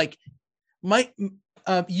thinking like,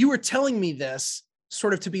 you were telling me this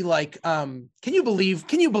sort of to be like, can you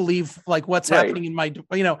believe like what's happening in my,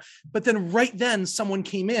 but then right then someone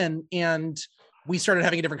came in and we started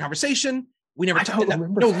having a different conversation. We never talked about that.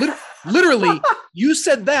 No, literally you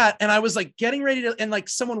said that. And I was like getting ready to, and like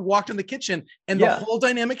someone walked in the kitchen and the whole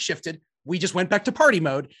dynamic shifted. We just went back to party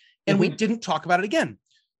mode and we didn't talk about it again.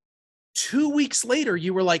 2 weeks later,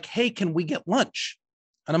 you were like, hey, can we get lunch?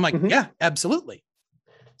 And I'm like, yeah, absolutely.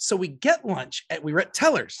 So we get lunch we were at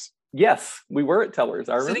Teller's. Yes, we were at Teller's.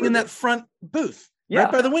 I remember sitting in that front booth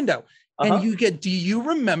right by the window. And do you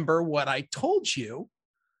remember what I told you?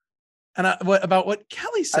 And about what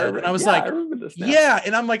Kelly said? And I was like, I remember this now. Yeah.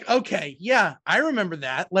 And I'm like, okay, yeah, I remember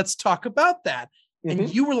that. Let's talk about that.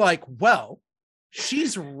 And you were like, well,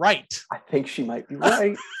 she's right. I think she might be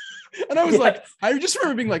right. And I was like, I just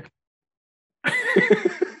remember being like,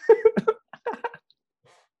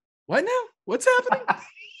 what now? What's happening?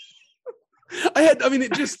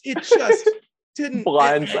 It just didn't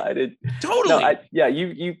blindsided. Totally. No,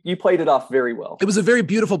 you played it off very well. It was a very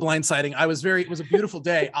beautiful blindsiding. It was a beautiful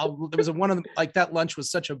day. One of them, like that lunch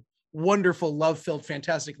was such a wonderful, love-filled,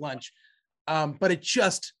 fantastic lunch. But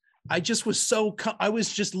I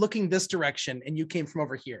was just looking this direction and you came from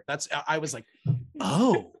over here. I was like,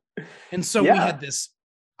 oh. And so we had this,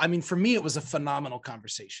 for me, it was a phenomenal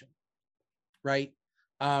conversation. Right.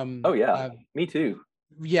 Me too.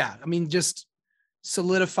 Yeah. Just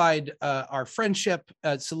solidified our friendship,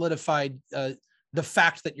 solidified the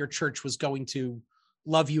fact that your church was going to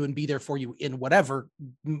love you and be there for you in whatever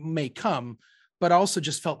may come, but also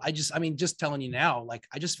just felt, just telling you now, like,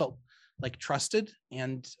 I just felt like trusted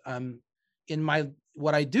and in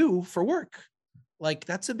what I do for work, like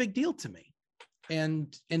that's a big deal to me.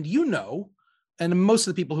 And and most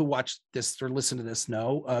of the people who watch this or listen to this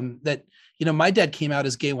know that, my dad came out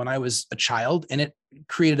as gay when I was a child, and it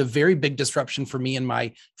created a very big disruption for me in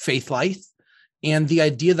my faith life. And the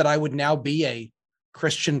idea that I would now be a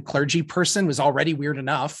Christian clergy person was already weird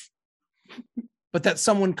enough, but that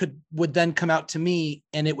someone would then come out to me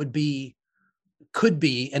and it would be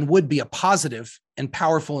a positive and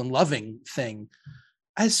powerful and loving thing.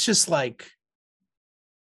 It's just like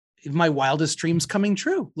my wildest dreams coming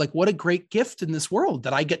true. Like, what a great gift in this world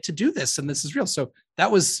that I get to do this. And this is real. So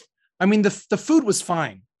that was, the food was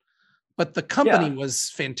fine, but the company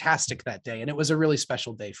was fantastic that day. And it was a really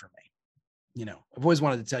special day for me. I've always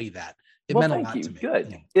wanted to tell you that. It meant a lot to me.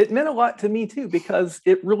 Good. Yeah. It meant a lot to me too, because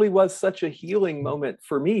it really was such a healing moment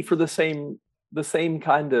for me, for the same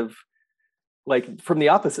kind of, like, from the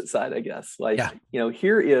opposite side, I guess. Like,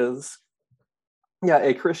 here is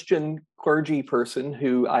a Christian clergy person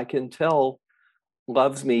who I can tell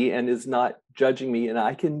loves me and is not judging me, and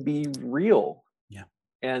I can be real. Yeah.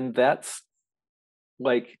 And that's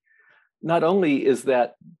like, not only is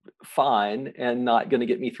that fine and not going to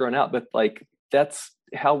get me thrown out, but like, that's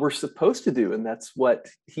how we're supposed to do. And that's what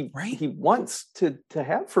he wants to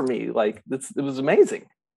have for me. Like, it was amazing.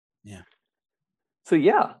 Yeah. So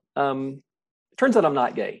turns out I'm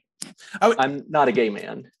not gay. I'm not a gay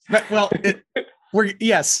man. Well,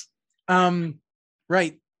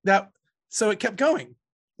 right. So it kept going.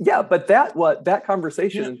 Yeah, but that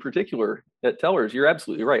conversation in particular at Teller's, you're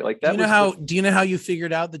absolutely right. Like that. Do you know how you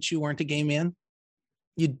figured out that you weren't a gay man?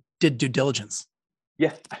 You did due diligence.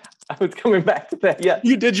 Yeah, I was coming back to that. Yeah,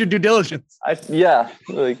 you did your due diligence.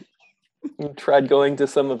 Like tried going to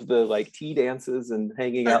some of the like tea dances and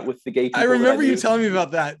hanging out with the gay people. I remember you telling me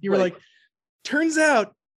about that. You were like, turns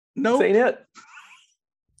out, no, this ain't it.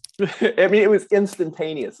 It was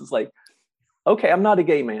instantaneous. It's like, okay, I'm not a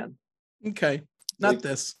gay man. Okay, not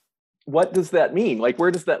this. What does that mean? Like,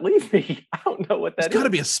 where does that leave me? I don't know what that is. There's got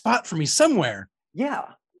to be a spot for me somewhere. Yeah,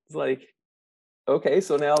 it's like, okay,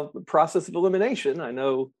 so now the process of elimination. I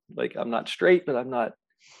know, like, I'm not straight, but I'm not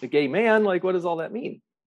a gay man, like, what does all that mean?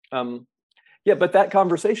 Yeah, but that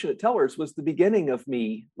conversation at Tellers was the beginning of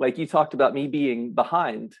me, like you talked about me being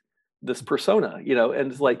behind this persona,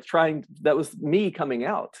 and like that was me coming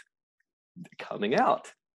out.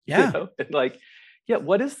 Yeah. And like, yeah,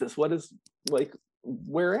 what is this? What is, like,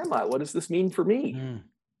 where am I? What does this mean for me?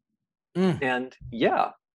 And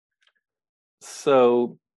yeah.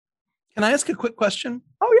 So can I ask a quick question?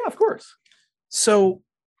 Oh yeah, of course. So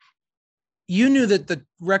you knew that the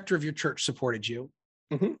rector of your church supported you.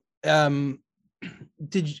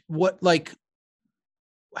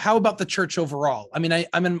 How about the church overall? I mean,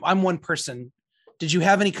 I'm one person. Did you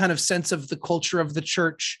have any kind of sense of the culture of the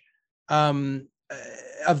church,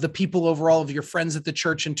 of the people overall, of your friends at the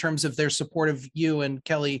church, in terms of their support of you and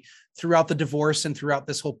Kelly throughout the divorce and throughout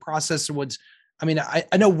this whole process?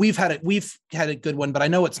 I know we've had a good one, but I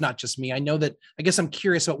know it's not just me. I guess I'm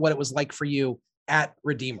curious about what it was like for you at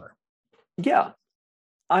Redeemer. Yeah,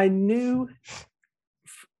 I knew,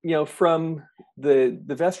 from the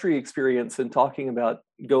vestry experience and talking about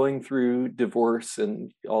going through divorce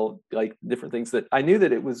and all, like, different things, that I knew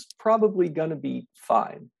that it was probably going to be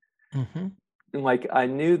fine. And like, I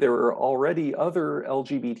knew there were already other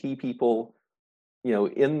LGBT people,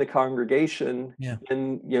 in the congregation,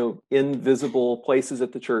 in visible places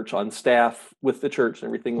at the church, on staff with the church and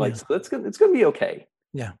everything. Like, so it's going to be okay.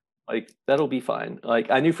 Yeah. Like, that'll be fine. Like,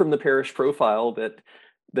 I knew from the parish profile that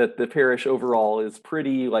the parish overall is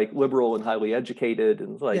pretty, like, liberal and highly educated,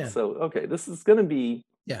 and like, so okay, this is going to be,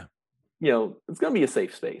 it's going to be a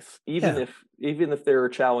safe space, even if there are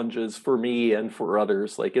challenges for me and for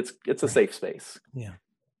others. Like, it's a safe space.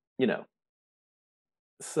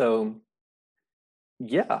 So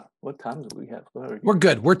yeah, what time do we have? We're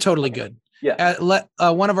good. We're totally good. Yeah.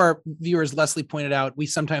 One of our viewers, Leslie, pointed out we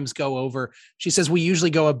sometimes go over. She says we usually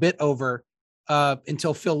go a bit over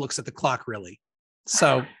until Phil looks at the clock, really.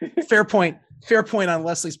 So fair point on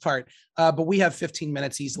Leslie's part. But we have 15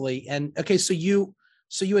 minutes easily. And okay, so you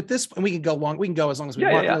at this point, we can go long. We can go as long as we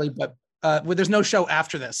want, really. But there's no show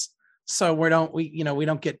after this, so we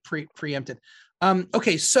don't get preempted.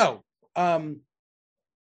 Okay, so at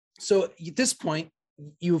this point,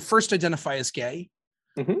 you first identify as gay,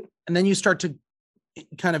 and then you start to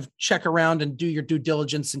kind of check around and do your due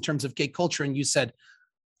diligence in terms of gay culture. And you said,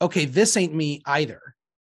 okay, this ain't me either.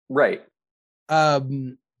 Right.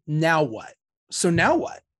 Now what?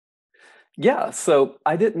 Yeah. So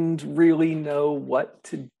I didn't really know what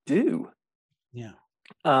to do. Yeah.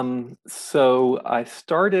 So I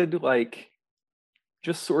started, like,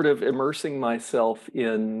 just sort of immersing myself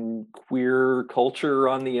in queer culture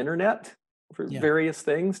on the internet for various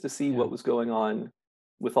things to see what was going on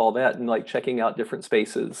with all that, and like checking out different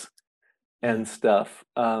spaces and stuff.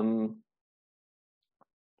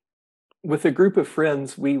 With a group of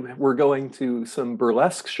friends, we were going to some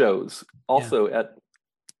burlesque shows also at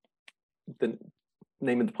the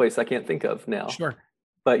name of the place I can't think of now. Sure.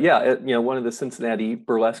 But yeah, one of the Cincinnati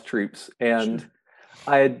burlesque troupes. And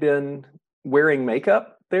I had been wearing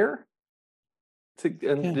makeup there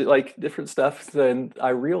like different stuff. And I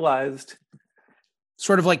realized,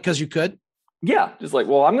 sort of like, because you could. Yeah. Just like,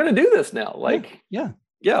 well, I'm going to do this now. Like, yeah,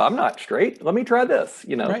 I'm not straight. Let me try this,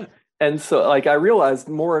 Right. And so, like, I realized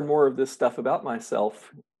more and more of this stuff about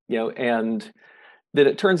myself, and then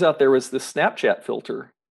it turns out there was this Snapchat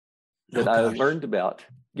filter that I learned about.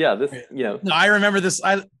 Yeah, this, No, I remember this.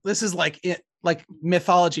 This is like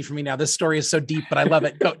mythology for me now. This story is so deep, but I love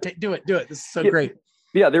it. Go do it. This is so great.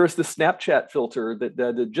 Yeah, there was this Snapchat filter that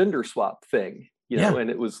did a gender swap thing, and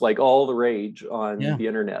it was like all the rage on the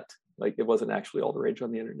internet. Like, it wasn't actually all the rage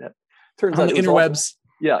on the internet. Turns out the interwebs.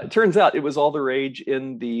 It turns out it was all the rage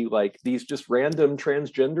in the, like, these just random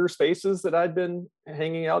transgender spaces that I'd been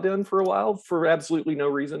hanging out in for a while for absolutely no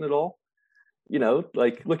reason at all.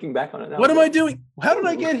 Like, looking back on it now. What am I doing? How did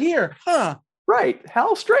I get here? Huh? Right.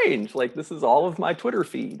 How strange. Like, this is all of my Twitter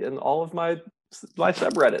feed and all of my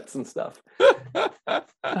subreddits and stuff.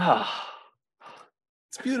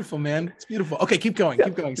 It's beautiful, man. It's beautiful. Okay, keep going. Yeah.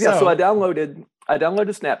 Keep going. Yeah. So I downloaded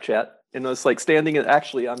Snapchat, and I was like standing at,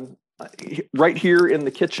 actually, I'm right here in the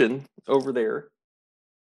kitchen over there.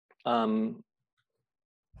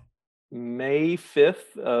 May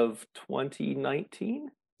 5th of 2019.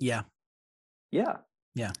 Yeah.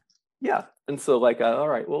 And so, like, all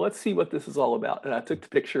right, well, let's see what this is all about. And I took the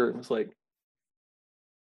picture and was like,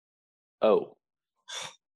 oh,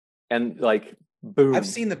 and like, boom. I've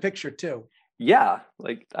seen the picture too. Yeah,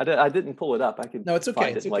 like, I didn't pull it up. I could. No, it's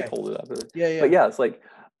okay. It's okay. Like, hold it up. Yeah. But yeah, it's like,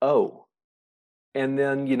 oh. And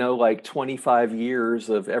then, like 25 years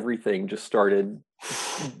of everything just started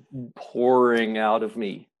pouring out of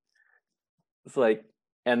me. It's like,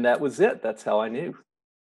 and that was it. That's how I knew.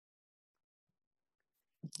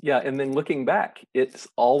 Yeah. And then looking back, it's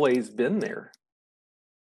always been there.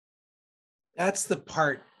 That's the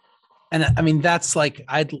part. And I mean, that's like,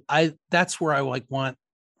 that's where I like want,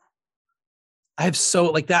 I have so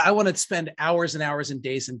like that. I want to spend hours and hours and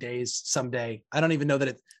days someday. I don't even know that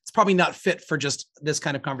it's probably not fit for just this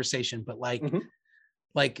kind of conversation, but like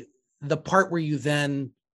the part where you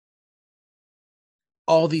then,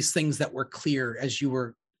 all these things that were clear as you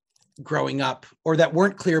were growing up or that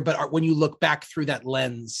weren't clear, but when you look back through that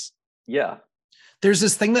lens. Yeah. There's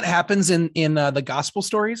this thing that happens in the gospel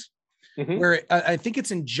stories where I think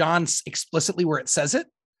it's in John explicitly where it says it,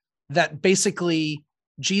 that basically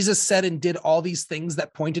Jesus said and did all these things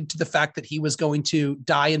that pointed to the fact that he was going to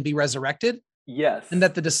die and be resurrected. Yes. And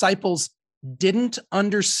that the disciples didn't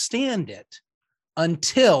understand it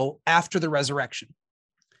until after the resurrection.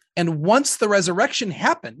 And once the resurrection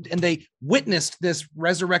happened and they witnessed this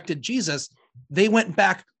resurrected Jesus, they went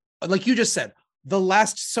back, like you just said, the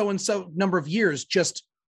last so-and-so number of years, just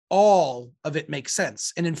all of it makes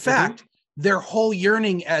sense. And in fact, their whole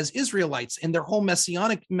yearning as Israelites and their whole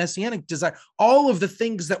messianic desire, all of the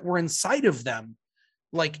things that were inside of them,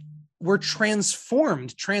 like were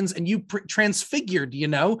transformed, transfigured,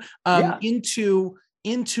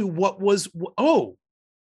 into what was,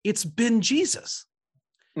 it's been Jesus.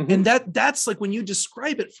 And that's like, when you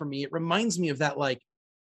describe it for me, it reminds me of that, like,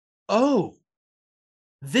 oh,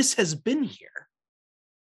 this has been here.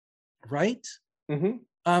 Right.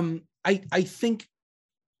 I think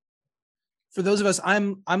for those of us,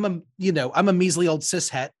 I'm a measly old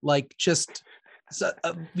cishet, like just,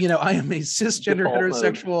 I am a cisgender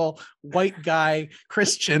heterosexual white guy,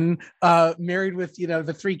 Christian, married with,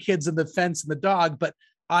 the 3 kids and the fence and the dog. But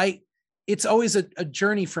it's always a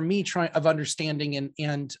journey for me of understanding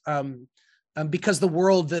and because the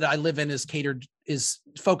world that I live in is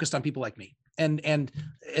focused on people like me and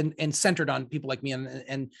centered on people like me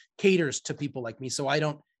and caters to people like me. So I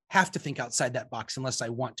don't have to think outside that box unless I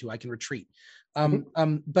want to. I can retreat.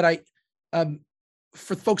 But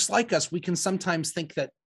for folks like us, we can sometimes think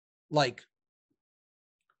that, like,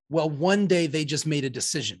 well, one day they just made a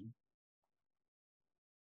decision.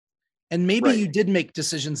 And maybe you did make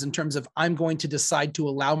decisions in terms of, I'm going to decide to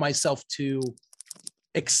allow myself to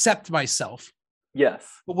accept myself. Yes.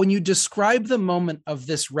 But when you describe the moment of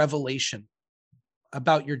this revelation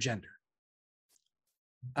about your gender,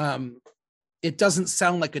 it doesn't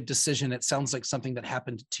sound like a decision. It sounds like something that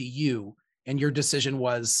happened to you, and your decision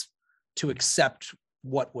was to accept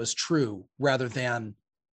what was true rather than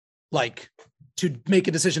like to make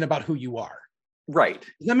a decision about who you are. Right.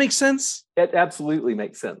 Does that make sense? It absolutely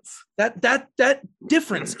makes sense. That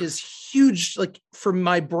difference is huge, like for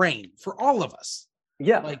my brain, for all of us.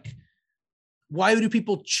 Yeah. Like, why do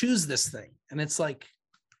people choose this thing? And it's like,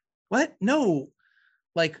 what? No,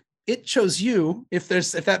 like it chose you, if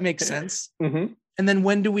that makes sense. And then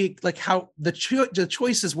when do we, like, how the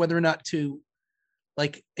choice is whether or not to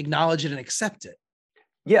like acknowledge it and accept it.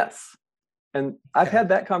 Yes. And I've had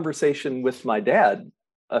that conversation with my dad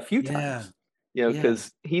a few times,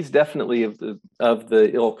 because he's definitely of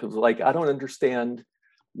the ilk of, like, I don't understand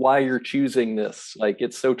why you're choosing this. Like,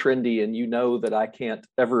 it's so trendy, and that I can't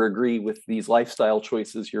ever agree with these lifestyle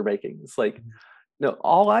choices you're making. It's like, no,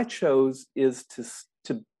 all I chose is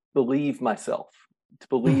to believe myself, to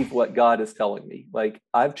believe what God is telling me. Like,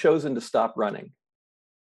 I've chosen to stop running.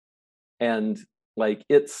 And like,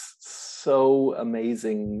 it's so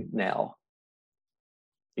amazing now.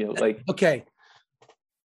 Like, okay.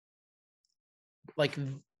 Like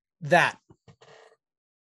that.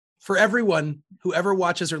 For everyone, whoever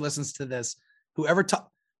watches or listens to this,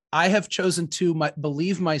 I have chosen to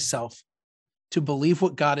believe myself, to believe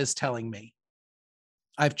what God is telling me.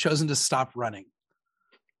 I've chosen to stop running.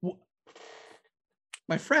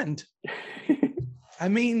 My friend. I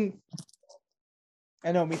mean,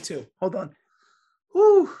 I know, me too. Hold on.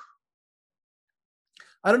 Whew.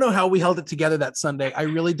 I don't know how we held it together that Sunday. I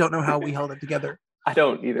really don't know how we held it together. I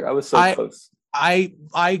don't either. I was so close.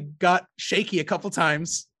 I got shaky a couple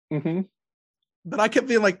times, but I kept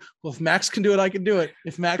being like, well, if Max can do it, I can do it.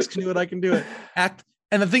 If Max can do it, I can do it.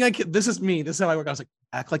 And the thing this is me. This is how I work. I was like,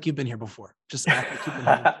 act like you've been here before. Just act like you've been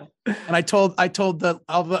here before. And I told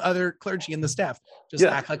all the other clergy and the staff, just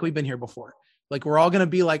act like we've been here before. Like, we're all going to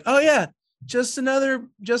be like, oh yeah, just another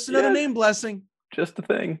name blessing. Just a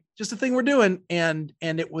thing we're doing. And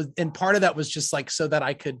part of that was just like, so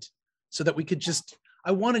that we could just,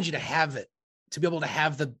 I wanted you to have it, to be able to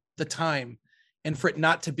have the time, and for it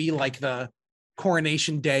not to be like the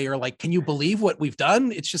coronation day, or like, can you believe what we've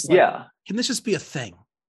done? It's just like, can this just be a thing?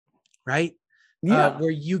 Right. Where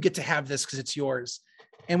you get to have this because it's yours.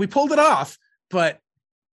 And we pulled it off, but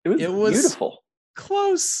it was beautiful.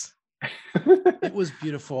 Close. It was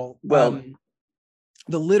beautiful. Well,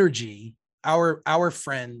 The liturgy, our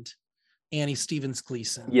friend Annie Stevens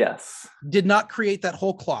Gleason, yes, did not create that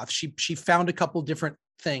whole cloth. She found a couple different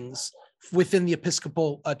things within the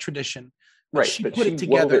Episcopal tradition, but right. she But put she it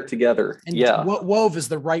wove together. it together. And Yeah. wove is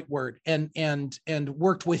the right word, and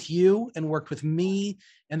worked with you and worked with me,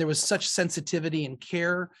 and there was such sensitivity and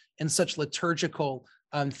care and such liturgical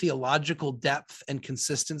theological depth and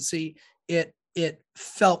consistency. It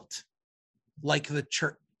felt like the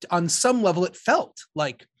church. On some level, it felt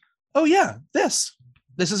like, oh yeah, this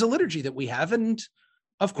is a liturgy that we have, and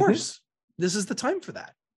of course this is the time for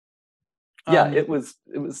that. Yeah, it was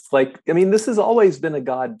like, I mean, this has always been a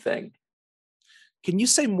God thing. Can you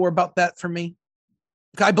say more about that for me?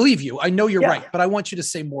 I believe you. I know you're Yeah. right, but I want you to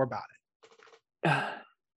say more about it. But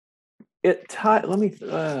it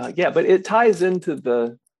ties into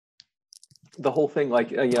the whole thing.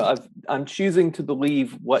 Like, I'm choosing to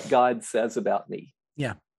believe what God says about me.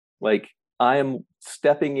 Yeah. Like, I am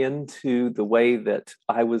stepping into the way that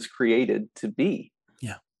I was created to be.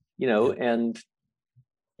 Yeah. And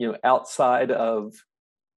outside of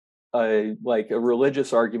a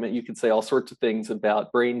religious argument, you could say all sorts of things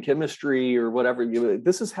about brain chemistry or whatever.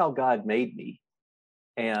 This is how God made me.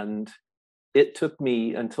 And it took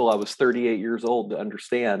me until I was 38 years old to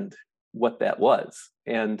understand what that was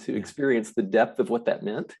and to experience the depth of what that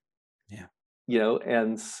meant. Yeah.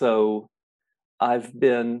 And so I've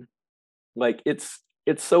been like, it's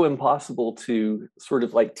so impossible to sort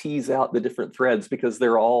of like tease out the different threads because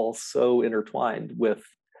they're all so intertwined with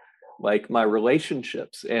like my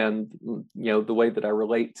relationships and the way that I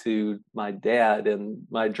relate to my dad and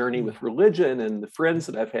my journey with religion and the friends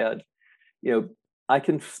that I've had.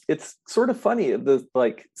 It's sort of funny, the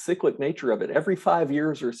like cyclic nature of it. Every 5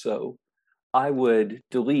 years or so, I would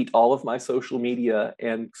delete all of my social media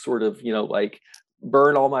and sort of, like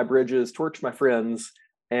burn all my bridges, torch my friends,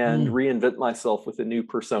 and reinvent myself with a new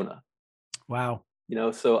persona. Wow.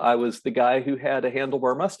 So I was the guy who had a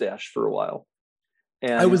handlebar mustache for a while.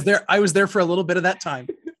 And I was there for a little bit of that time.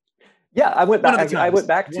 Yeah, I went back to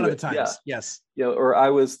one it. Of the times. Yeah. Yes. Or I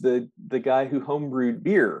was the guy who homebrewed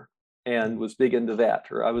beer and was big into that.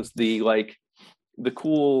 Or I was the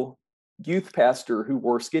cool youth pastor who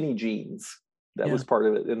wore skinny jeans. That was part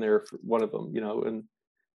of it in there for one of them,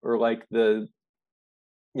 or like the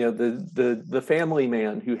family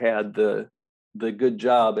man who had the good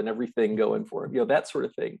job and everything going for him, that sort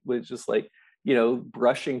of thing was just like,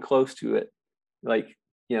 brushing close to it, like,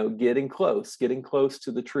 getting close to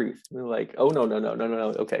the truth. And they're like, oh, no.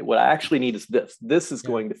 Okay, what I actually need is this. This is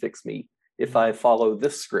going to fix me if I follow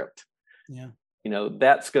this script. Yeah.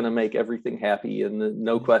 That's going to make everything happy and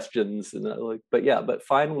no questions. And but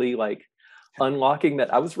finally, like unlocking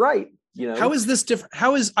that I was right. How is this different?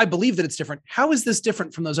 I believe that it's different. How is this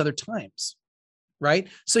different from those other times? Right.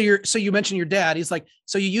 So you mentioned your dad. He's like,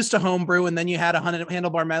 so you used to homebrew and then you had a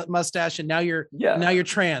handlebar mustache and now you're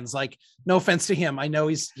trans. Like, no offense to him. I know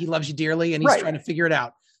he loves you dearly and he's trying to figure it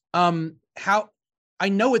out. How, I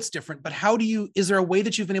know it's different, but is there a way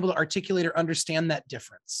that you've been able to articulate or understand that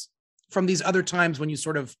difference from these other times when you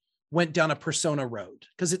sort of went down a persona road?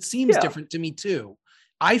 Because it seems different to me too.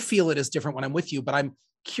 I feel it is different when I'm with you, but I'm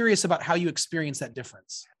curious about how you experience that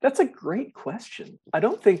difference. That's a great question. I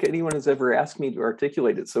don't think anyone has ever asked me to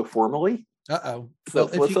articulate it so formally. So, well,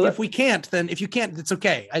 if you can't, it's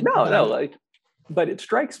okay. But it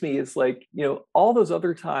strikes me as like, all those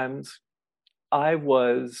other times I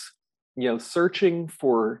was, searching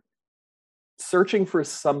for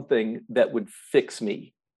something that would fix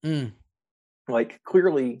me. Like,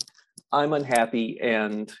 clearly I'm unhappy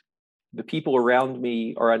and the people around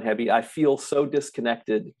me are unhappy. I feel so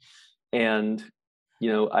disconnected and,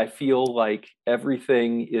 I feel like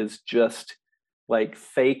everything is just like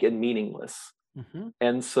fake and meaningless.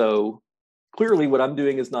 And so clearly what I'm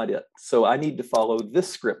doing is not it. So I need to follow this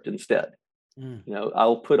script instead.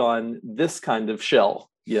 I'll put on this kind of shell,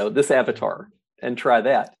 this avatar and try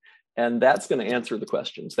that. And that's going to answer the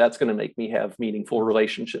questions. That's going to make me have meaningful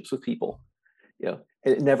relationships with people. And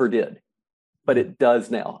it never did. But it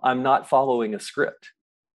does now. I'm not following a script.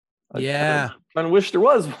 I kind of wish there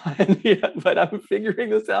was one, but I'm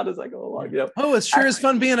figuring this out as I go along. Oh, it sure is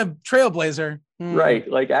fun being a trailblazer. Right.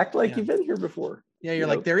 Like, act like you've been here before. Yeah, you're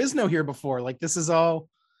like, there is no here before. Like, this is all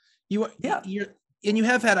you. And you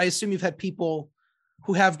have had, I assume you've had people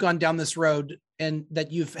who have gone down this road and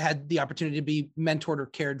that you've had the opportunity to be mentored or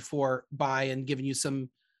cared for by and given you some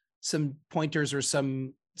pointers or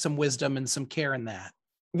some wisdom and some care in that.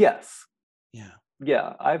 Yes.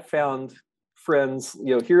 Yeah. I've found friends,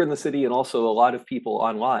 here in the city and also a lot of people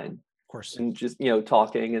online course. and just,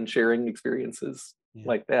 talking and sharing experiences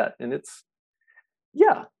like that. And it's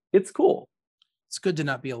cool. It's good to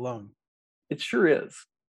not be alone. It sure is.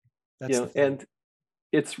 That's and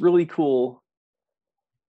it's really cool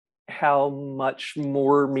how much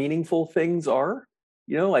more meaningful things are.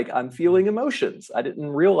 Like I'm feeling emotions. I didn't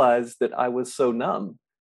realize that I was so numb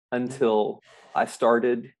until I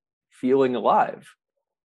started feeling alive.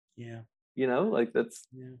 Yeah. Like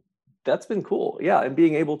that's been cool. Yeah. And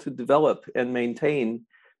being able to develop and maintain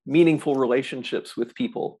meaningful relationships with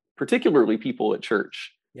people, particularly people at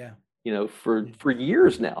church. Yeah. For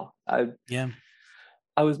years now. I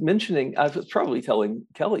was probably telling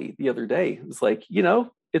Kelly the other day, it was like,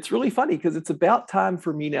 it's really funny because it's about time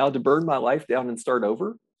for me now to burn my life down and start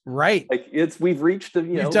over. Right. Like we've reached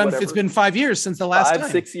it's been 5 years since the last time.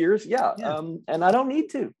 6 years. Yeah. And I don't need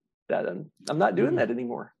to. I'm not doing that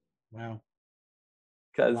anymore. Wow.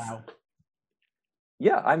 Because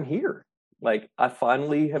I'm here. Like I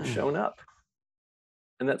finally have shown up.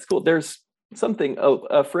 And that's cool. There's something,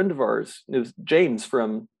 a friend of ours, it was James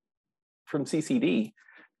from CCD,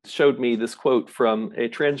 showed me this quote from a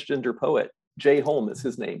transgender poet. Jay Holm is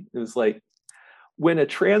his name. It was like, when a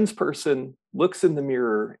trans person looks in the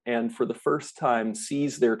mirror and for the first time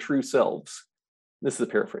sees their true selves, this is a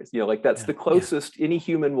paraphrase, like that's the closest any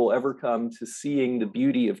human will ever come to seeing the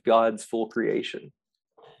beauty of God's full creation.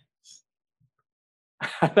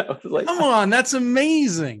 I was like, come on, that's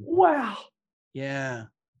amazing. Wow. Yeah. Man.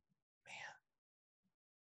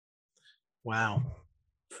 Wow.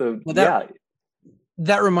 So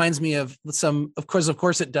that reminds me of some, of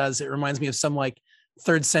course it does. It reminds me of some like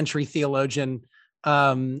 3rd century theologian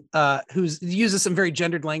who's uses some very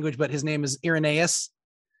gendered language, but his name is Irenaeus.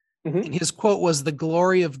 And his quote was, "The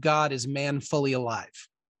glory of God is man fully alive."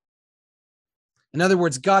 In other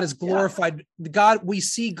words, God is glorified. We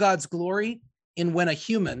see God's glory in when a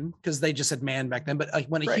human, because they just said man back then, but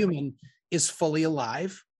when a human is fully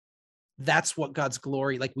alive, that's what God's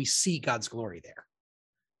glory, like we see God's glory there.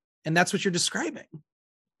 And that's what you're describing.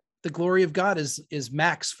 The glory of God is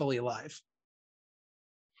Max fully alive.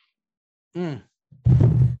 I'm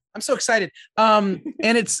so excited. And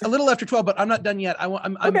it's a little after 12, but I'm not done yet.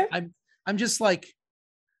 I'm just like,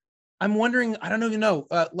 I'm wondering, I don't even know,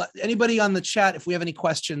 anybody on the chat, if we have any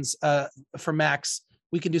questions for Max,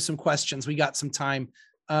 we can do some questions. We got some time.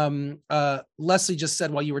 Leslie just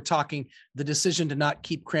said while you were talking, the decision to not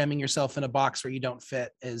keep cramming yourself in a box where you don't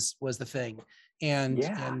fit was the thing. And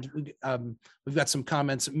we've got some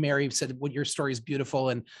comments. Mary said, "Well, your story is beautiful."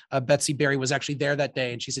 And Betsy Berry was actually there that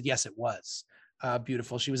day, and she said, "Yes, it was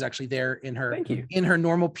beautiful." She was actually there in her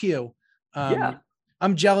normal pew.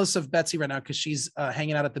 I'm jealous of Betsy right now because she's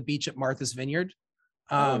hanging out at the beach at Martha's Vineyard.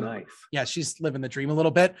 Nice. Yeah, she's living the dream a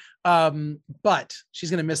little bit. But she's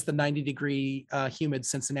going to miss the 90-degree humid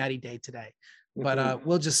Cincinnati day today. But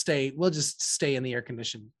we'll just stay in the air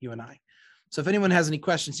condition, you and I. So if anyone has any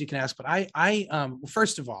questions, you can ask. But I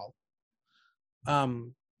first of all,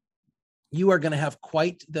 you are going to have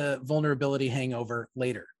quite the vulnerability hangover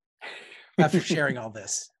later after sharing all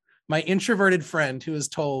this. My introverted friend who has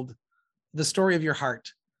told the story of your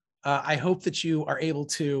heart. I hope that you are able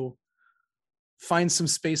to find some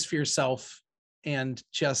space for yourself and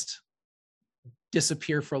just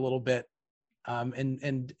disappear for a little bit,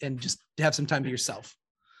 and just have some time to yourself.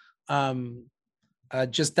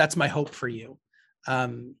 Just that's my hope for you.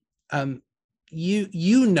 That,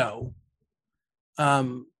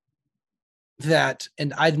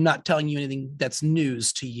 and I'm not telling you anything that's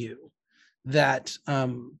news to you, that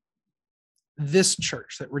this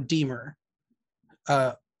church, that Redeemer,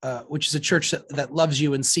 which is a church that loves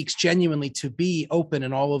you and seeks genuinely to be open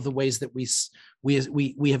in all of the ways that we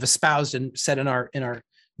have espoused and said in our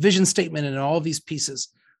vision statement and in all of these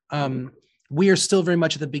pieces, we are still very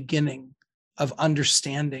much at the beginning of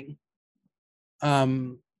understanding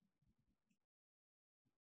all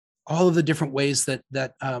of the different ways that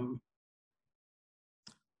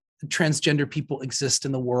transgender people exist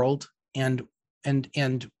in the world and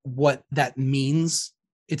what that means.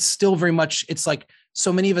 It's still very much, it's like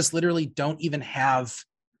so many of us literally don't even have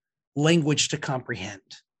language to comprehend.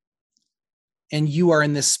 And you are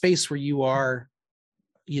in this space where you are,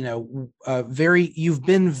 you've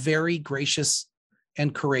been very gracious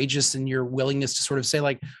and courageous in your willingness to sort of say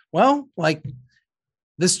like, well, like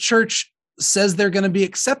this church says they're going to be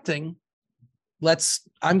accepting.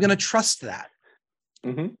 I'm going to trust that.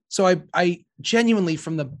 Mm-hmm. So I genuinely,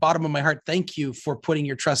 from the bottom of my heart, thank you for putting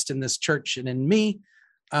your trust in this church and in me.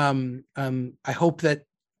 I hope that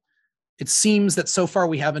it seems that so far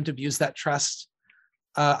we haven't abused that trust.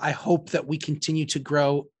 I hope that we continue to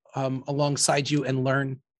grow alongside you and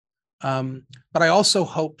learn. But I also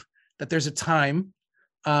hope that there's a time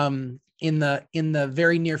in the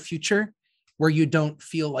very near future where you don't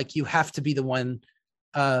feel like you have to be the one,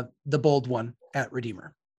 the bold one at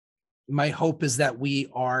Redeemer. My hope is that we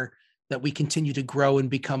continue to grow and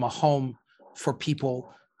become a home for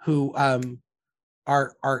people who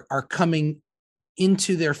are coming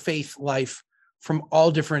into their faith life from all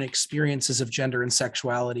different experiences of gender and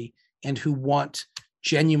sexuality, and who want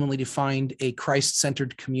genuinely to find a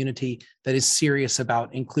Christ-centered community that is serious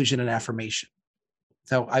about inclusion and affirmation.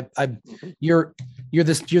 So you're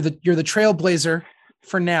the trailblazer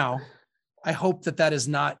for now. I hope that is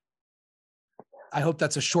not, I hope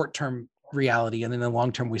that's a short-term reality, and in the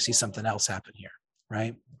long term we see something else happen here,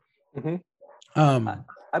 right?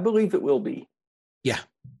 I believe it will be.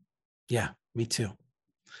 Yeah, me too.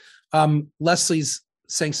 Leslie's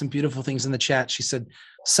saying some beautiful things in the chat. She said,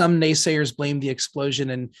 some naysayers blame the explosion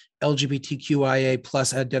in LGBTQIA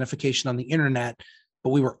plus identification on the internet,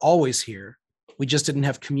 but we were always here. We just didn't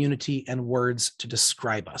have community and words to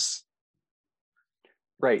describe us.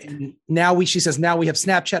 Right. And now she says, now we have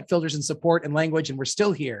Snapchat filters and support and language, and we're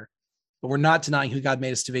still here, but we're not denying who God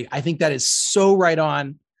made us to be. I think that is so right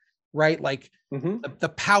on, right? Like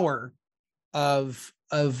the power of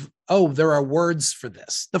there are words for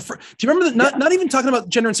this. Do you remember that? Not even talking about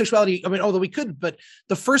gender and sexuality. I mean, although we could, but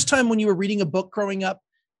the first time when you were reading a book growing up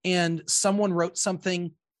and someone wrote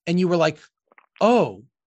something and you were like, oh,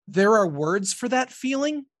 there are words for that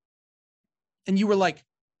feeling. And you were like,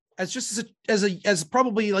 as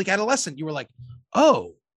probably like adolescent, you were like,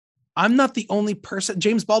 oh, I'm not the only person.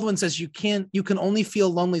 James Baldwin says you can only feel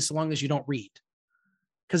lonely so long as you don't read.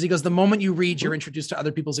 Because he goes, the moment you read, you're introduced to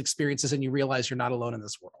other people's experiences and you realize you're not alone in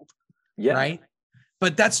this world. Yeah. Right.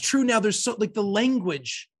 But that's true now. There's so like the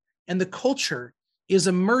language and the culture is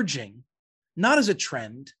emerging, not as a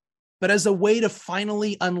trend, but as a way to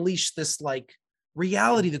finally unleash this like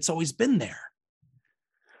reality that's always been there.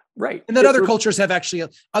 Right. And that other cultures have actually,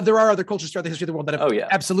 there are other cultures throughout the history of the world that have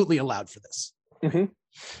absolutely allowed for this.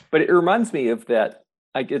 But it reminds me of that,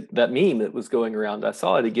 I get that meme that was going around. I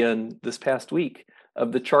saw it again this past week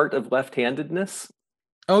of the chart of left-handedness.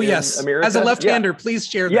 Oh, yes. America. As a left-hander, please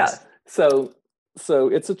share this. Yeah. So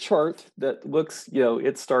it's a chart that looks,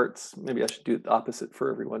 it starts, maybe I should do the opposite for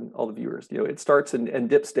everyone, all the viewers, it starts and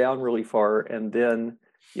dips down really far. And then,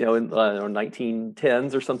 in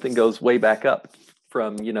 1910s or something goes way back up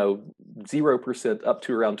from, 0% up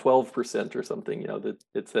to around 12% or something, that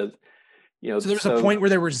it says, so there's a point where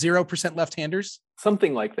there were 0% left-handers?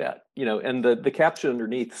 Something like that, and the caption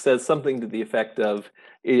underneath says something to the effect of,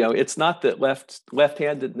 it's not that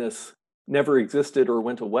left-handedness never existed or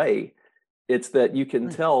went away. It's that you can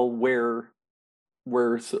tell where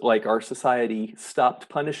like our society stopped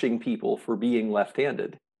punishing people for being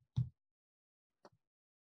left-handed.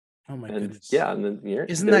 Oh my goodness. Yeah, and then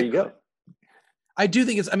Isn't there that you go. I do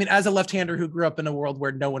think as a left-hander who grew up in a world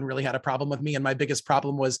where no one really had a problem with me, and my biggest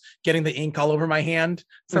problem was getting the ink all over my hand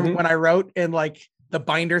from when I wrote, and like the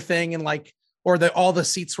binder thing, and like, or all the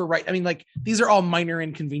seats were right. I mean, like, these are all minor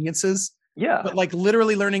inconveniences. Yeah. But like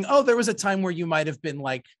literally learning, oh, there was a time where you might have been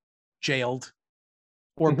like jailed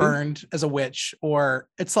or burned as a witch, or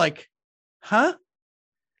it's like, huh?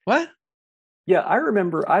 What? Yeah, I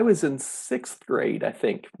remember I was in 6th grade, I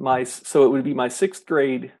think. So it would be my 6th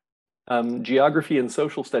grade geography and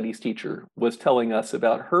social studies teacher was telling us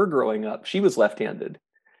about her growing up. She was left-handed,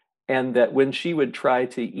 and that when she would try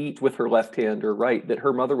to eat with her left hand or right, that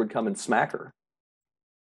her mother would come and smack her.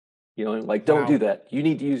 Like, don't do that. You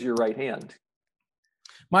need to use your right hand.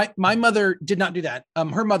 My mother did not do that.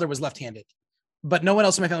 Her mother was left-handed, but no one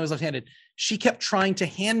else in my family was left-handed. She kept trying to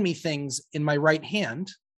hand me things in my right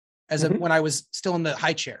hand when I was still in the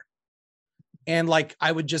high chair. And like,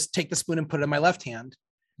 I would just take the spoon and put it in my left hand.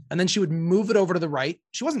 And then she would move it over to the right.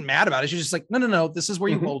 She wasn't mad about it. She was just like, no, this is where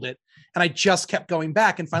you hold it. And I just kept going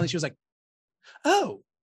back. And finally she was like, oh,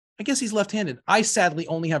 I guess he's left-handed. I sadly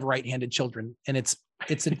only have right-handed children. And it's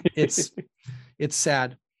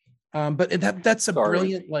sad. But that's a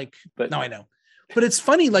brilliant, no, I know. But it's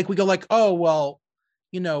funny, like we go like, oh, well,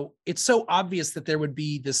 it's so obvious that there would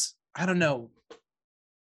be this, I don't know.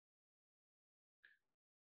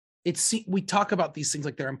 We talk about these things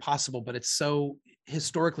like they're impossible, but it's so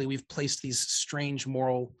historically we've placed these strange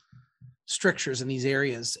moral strictures in these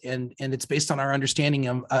areas, and it's based on our understanding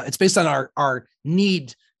of it's based on our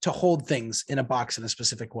need to hold things in a box in a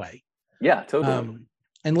specific way. Yeah, totally.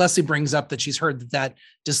 And Leslie brings up that she's heard that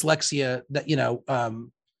dyslexia,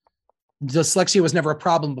 dyslexia was never a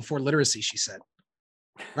problem before literacy, she said.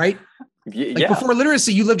 Right? Before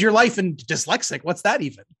literacy, you lived your life in dyslexic. What's that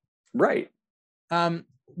even? Right.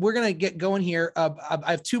 We're going to get going here.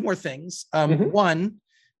 I have two more things. One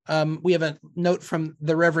We have a note from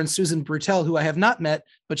the Reverend Susan Brutel, who I have not met,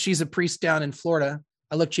 but she's a priest down in Florida.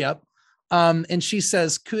 I looked you up. And she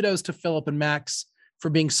says, kudos to Philip and Max for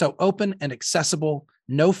being so open and accessible,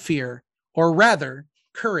 no fear, or rather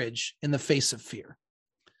courage in the face of fear.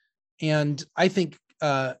 And I think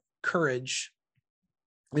courage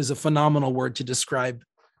is a phenomenal word to describe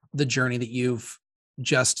the journey that you've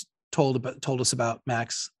just told us about,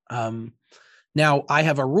 Max. Now, I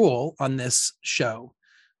have a rule on this show,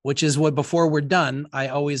 which is what before we're done, I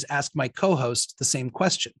always ask my co-host the same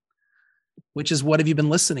question, which is, what have you been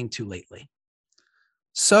listening to lately?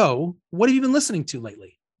 So what have you been listening to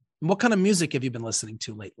lately? And what kind of music have you been listening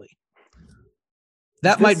to lately?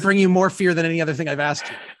 That might bring you more fear than any other thing I've asked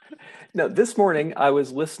you. No, this morning I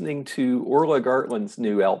was listening to Orla Gartland's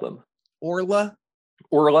new album. Orla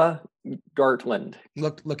Gartland.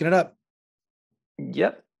 Looking it up.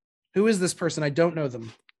 Yep. Who is this person? I don't know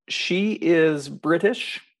them. She is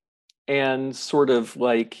British and sort of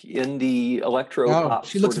like indie electro pop.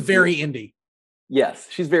 She looks very indie. Yes,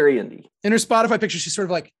 she's very indie. In her Spotify picture, she's sort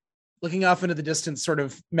of like looking off into the distance, sort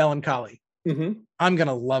of melancholy. Mm-hmm. I'm going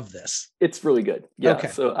to love this. It's really good. Yeah. Okay.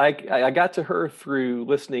 So I got to her through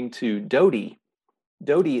listening to Dodie.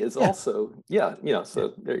 Dodie is also,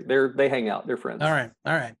 so they hang out. They're friends. All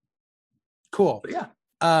right. Cool. But yeah.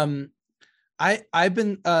 I've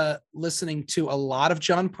been listening to a lot of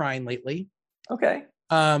John Prine lately. Okay.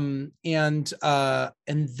 And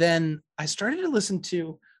then I started to listen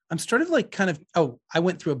to, I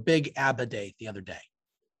went through a big ABBA day the other day.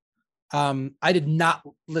 I did not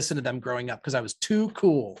listen to them growing up because I was too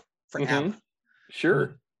cool for ABBA.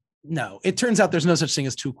 Sure. No, it turns out there's no such thing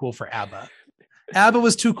as too cool for ABBA. ABBA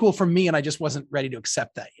was too cool for me, and I just wasn't ready to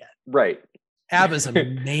accept that yet. Right. ABBA's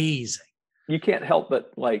amazing. You can't help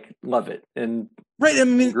but like love it. And right. I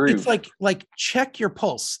mean, groove. It's like check your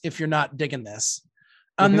pulse if you're not digging this.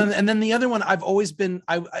 And then the other one, I've always been,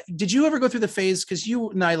 did you ever go through the phase? Cause you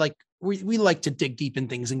and I we like to dig deep in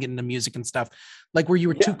things and get into music and stuff, like where you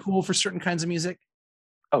were too cool for certain kinds of music.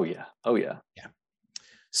 Oh yeah. Yeah.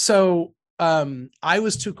 So, I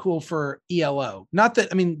was too cool for ELO. Not that,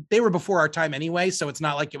 I mean, they were before our time anyway. So it's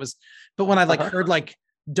not like it was, but when I heard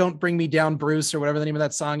Don't Bring Me Down, Bruce, or whatever the name of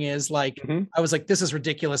that song is, I was like, this is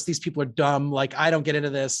ridiculous. These people are dumb. Like, I don't get into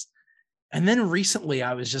this. And then recently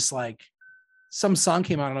I was just like, some song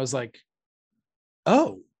came on and I was like,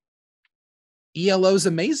 oh, ELO's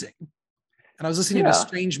amazing. And I was listening to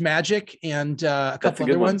Strange Magic and a couple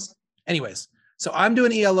other ones. Anyways, so I'm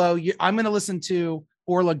doing ELO. I'm going to listen to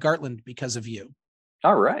Orla Gartland because of you.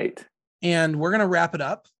 All right. And we're going to wrap it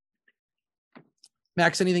up.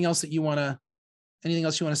 Max, anything else you want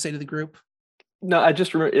to say to the group? No, I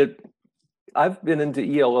just remember it. I've been into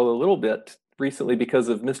ELO a little bit recently because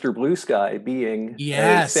of Mr. Blue Sky being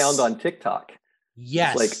found on TikTok.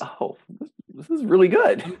 Yes. It's like, oh, this is really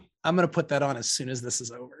good. I'm going to put that on as soon as this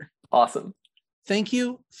is over. Awesome. Thank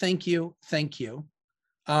you.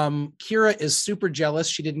 Kira is super jealous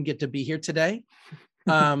she didn't get to be here today.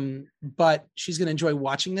 But she's going to enjoy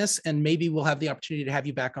watching this, and maybe we'll have the opportunity to have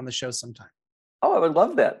you back on the show sometime. Oh, I would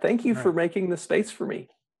love that. Thank you for making the space for me.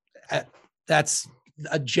 That's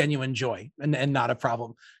a genuine joy and not a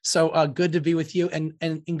problem. So good to be with you,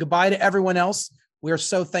 and goodbye to everyone else. We're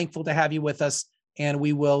so thankful to have you with us, and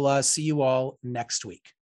we will see you all next week.